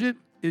change it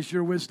is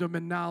your wisdom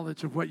and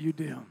knowledge of what you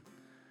do.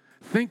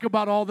 Think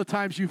about all the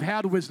times you've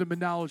had wisdom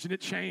and knowledge and it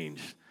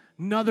changed.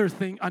 Another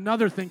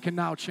thing can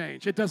now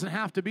change. It doesn't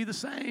have to be the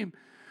same.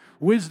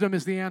 Wisdom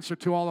is the answer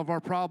to all of our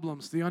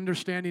problems, the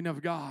understanding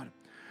of God.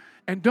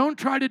 And don't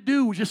try to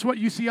do just what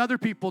you see other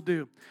people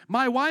do.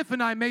 My wife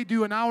and I may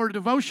do an hour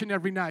devotion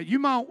every night. You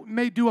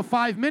may do a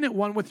 5-minute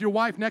one with your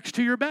wife next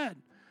to your bed.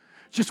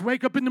 Just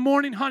wake up in the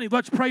morning, honey,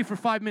 let's pray for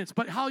 5 minutes.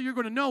 But how you're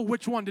going to know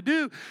which one to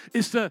do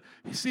is to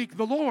seek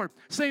the Lord.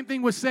 Same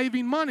thing with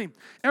saving money.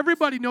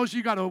 Everybody knows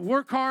you got to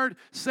work hard,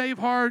 save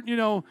hard,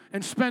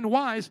 and spend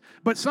wise.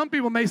 But some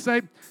people may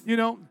say,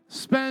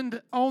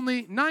 spend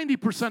only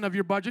 90% of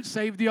your budget,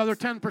 save the other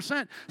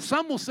 10%.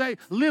 Some will say,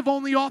 live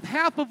only off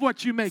half of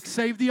what you make,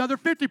 save the other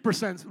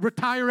 50%,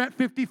 retire at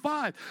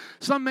 55.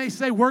 Some may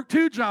say, work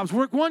 2 jobs,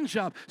 work 1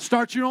 job,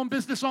 start your own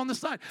business on the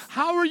side.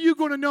 How are you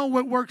going to know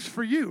what works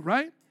for you,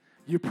 right?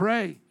 You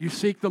pray, you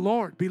seek the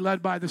Lord, be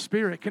led by the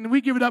Spirit. Can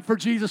we give it up for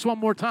Jesus one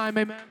more time?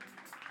 Amen.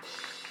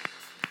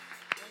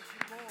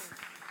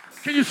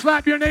 Can you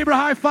slap your neighbor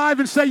high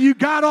five and say, you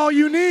got all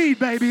you need,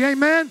 baby?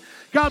 Amen.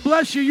 God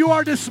bless you. You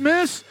are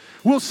dismissed.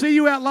 We'll see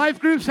you at life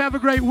groups. Have a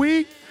great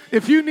week.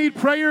 If you need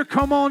prayer,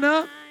 come on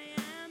up.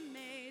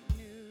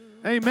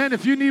 Amen.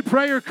 If you need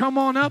prayer, come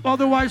on up.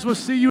 Otherwise, we'll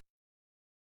see you.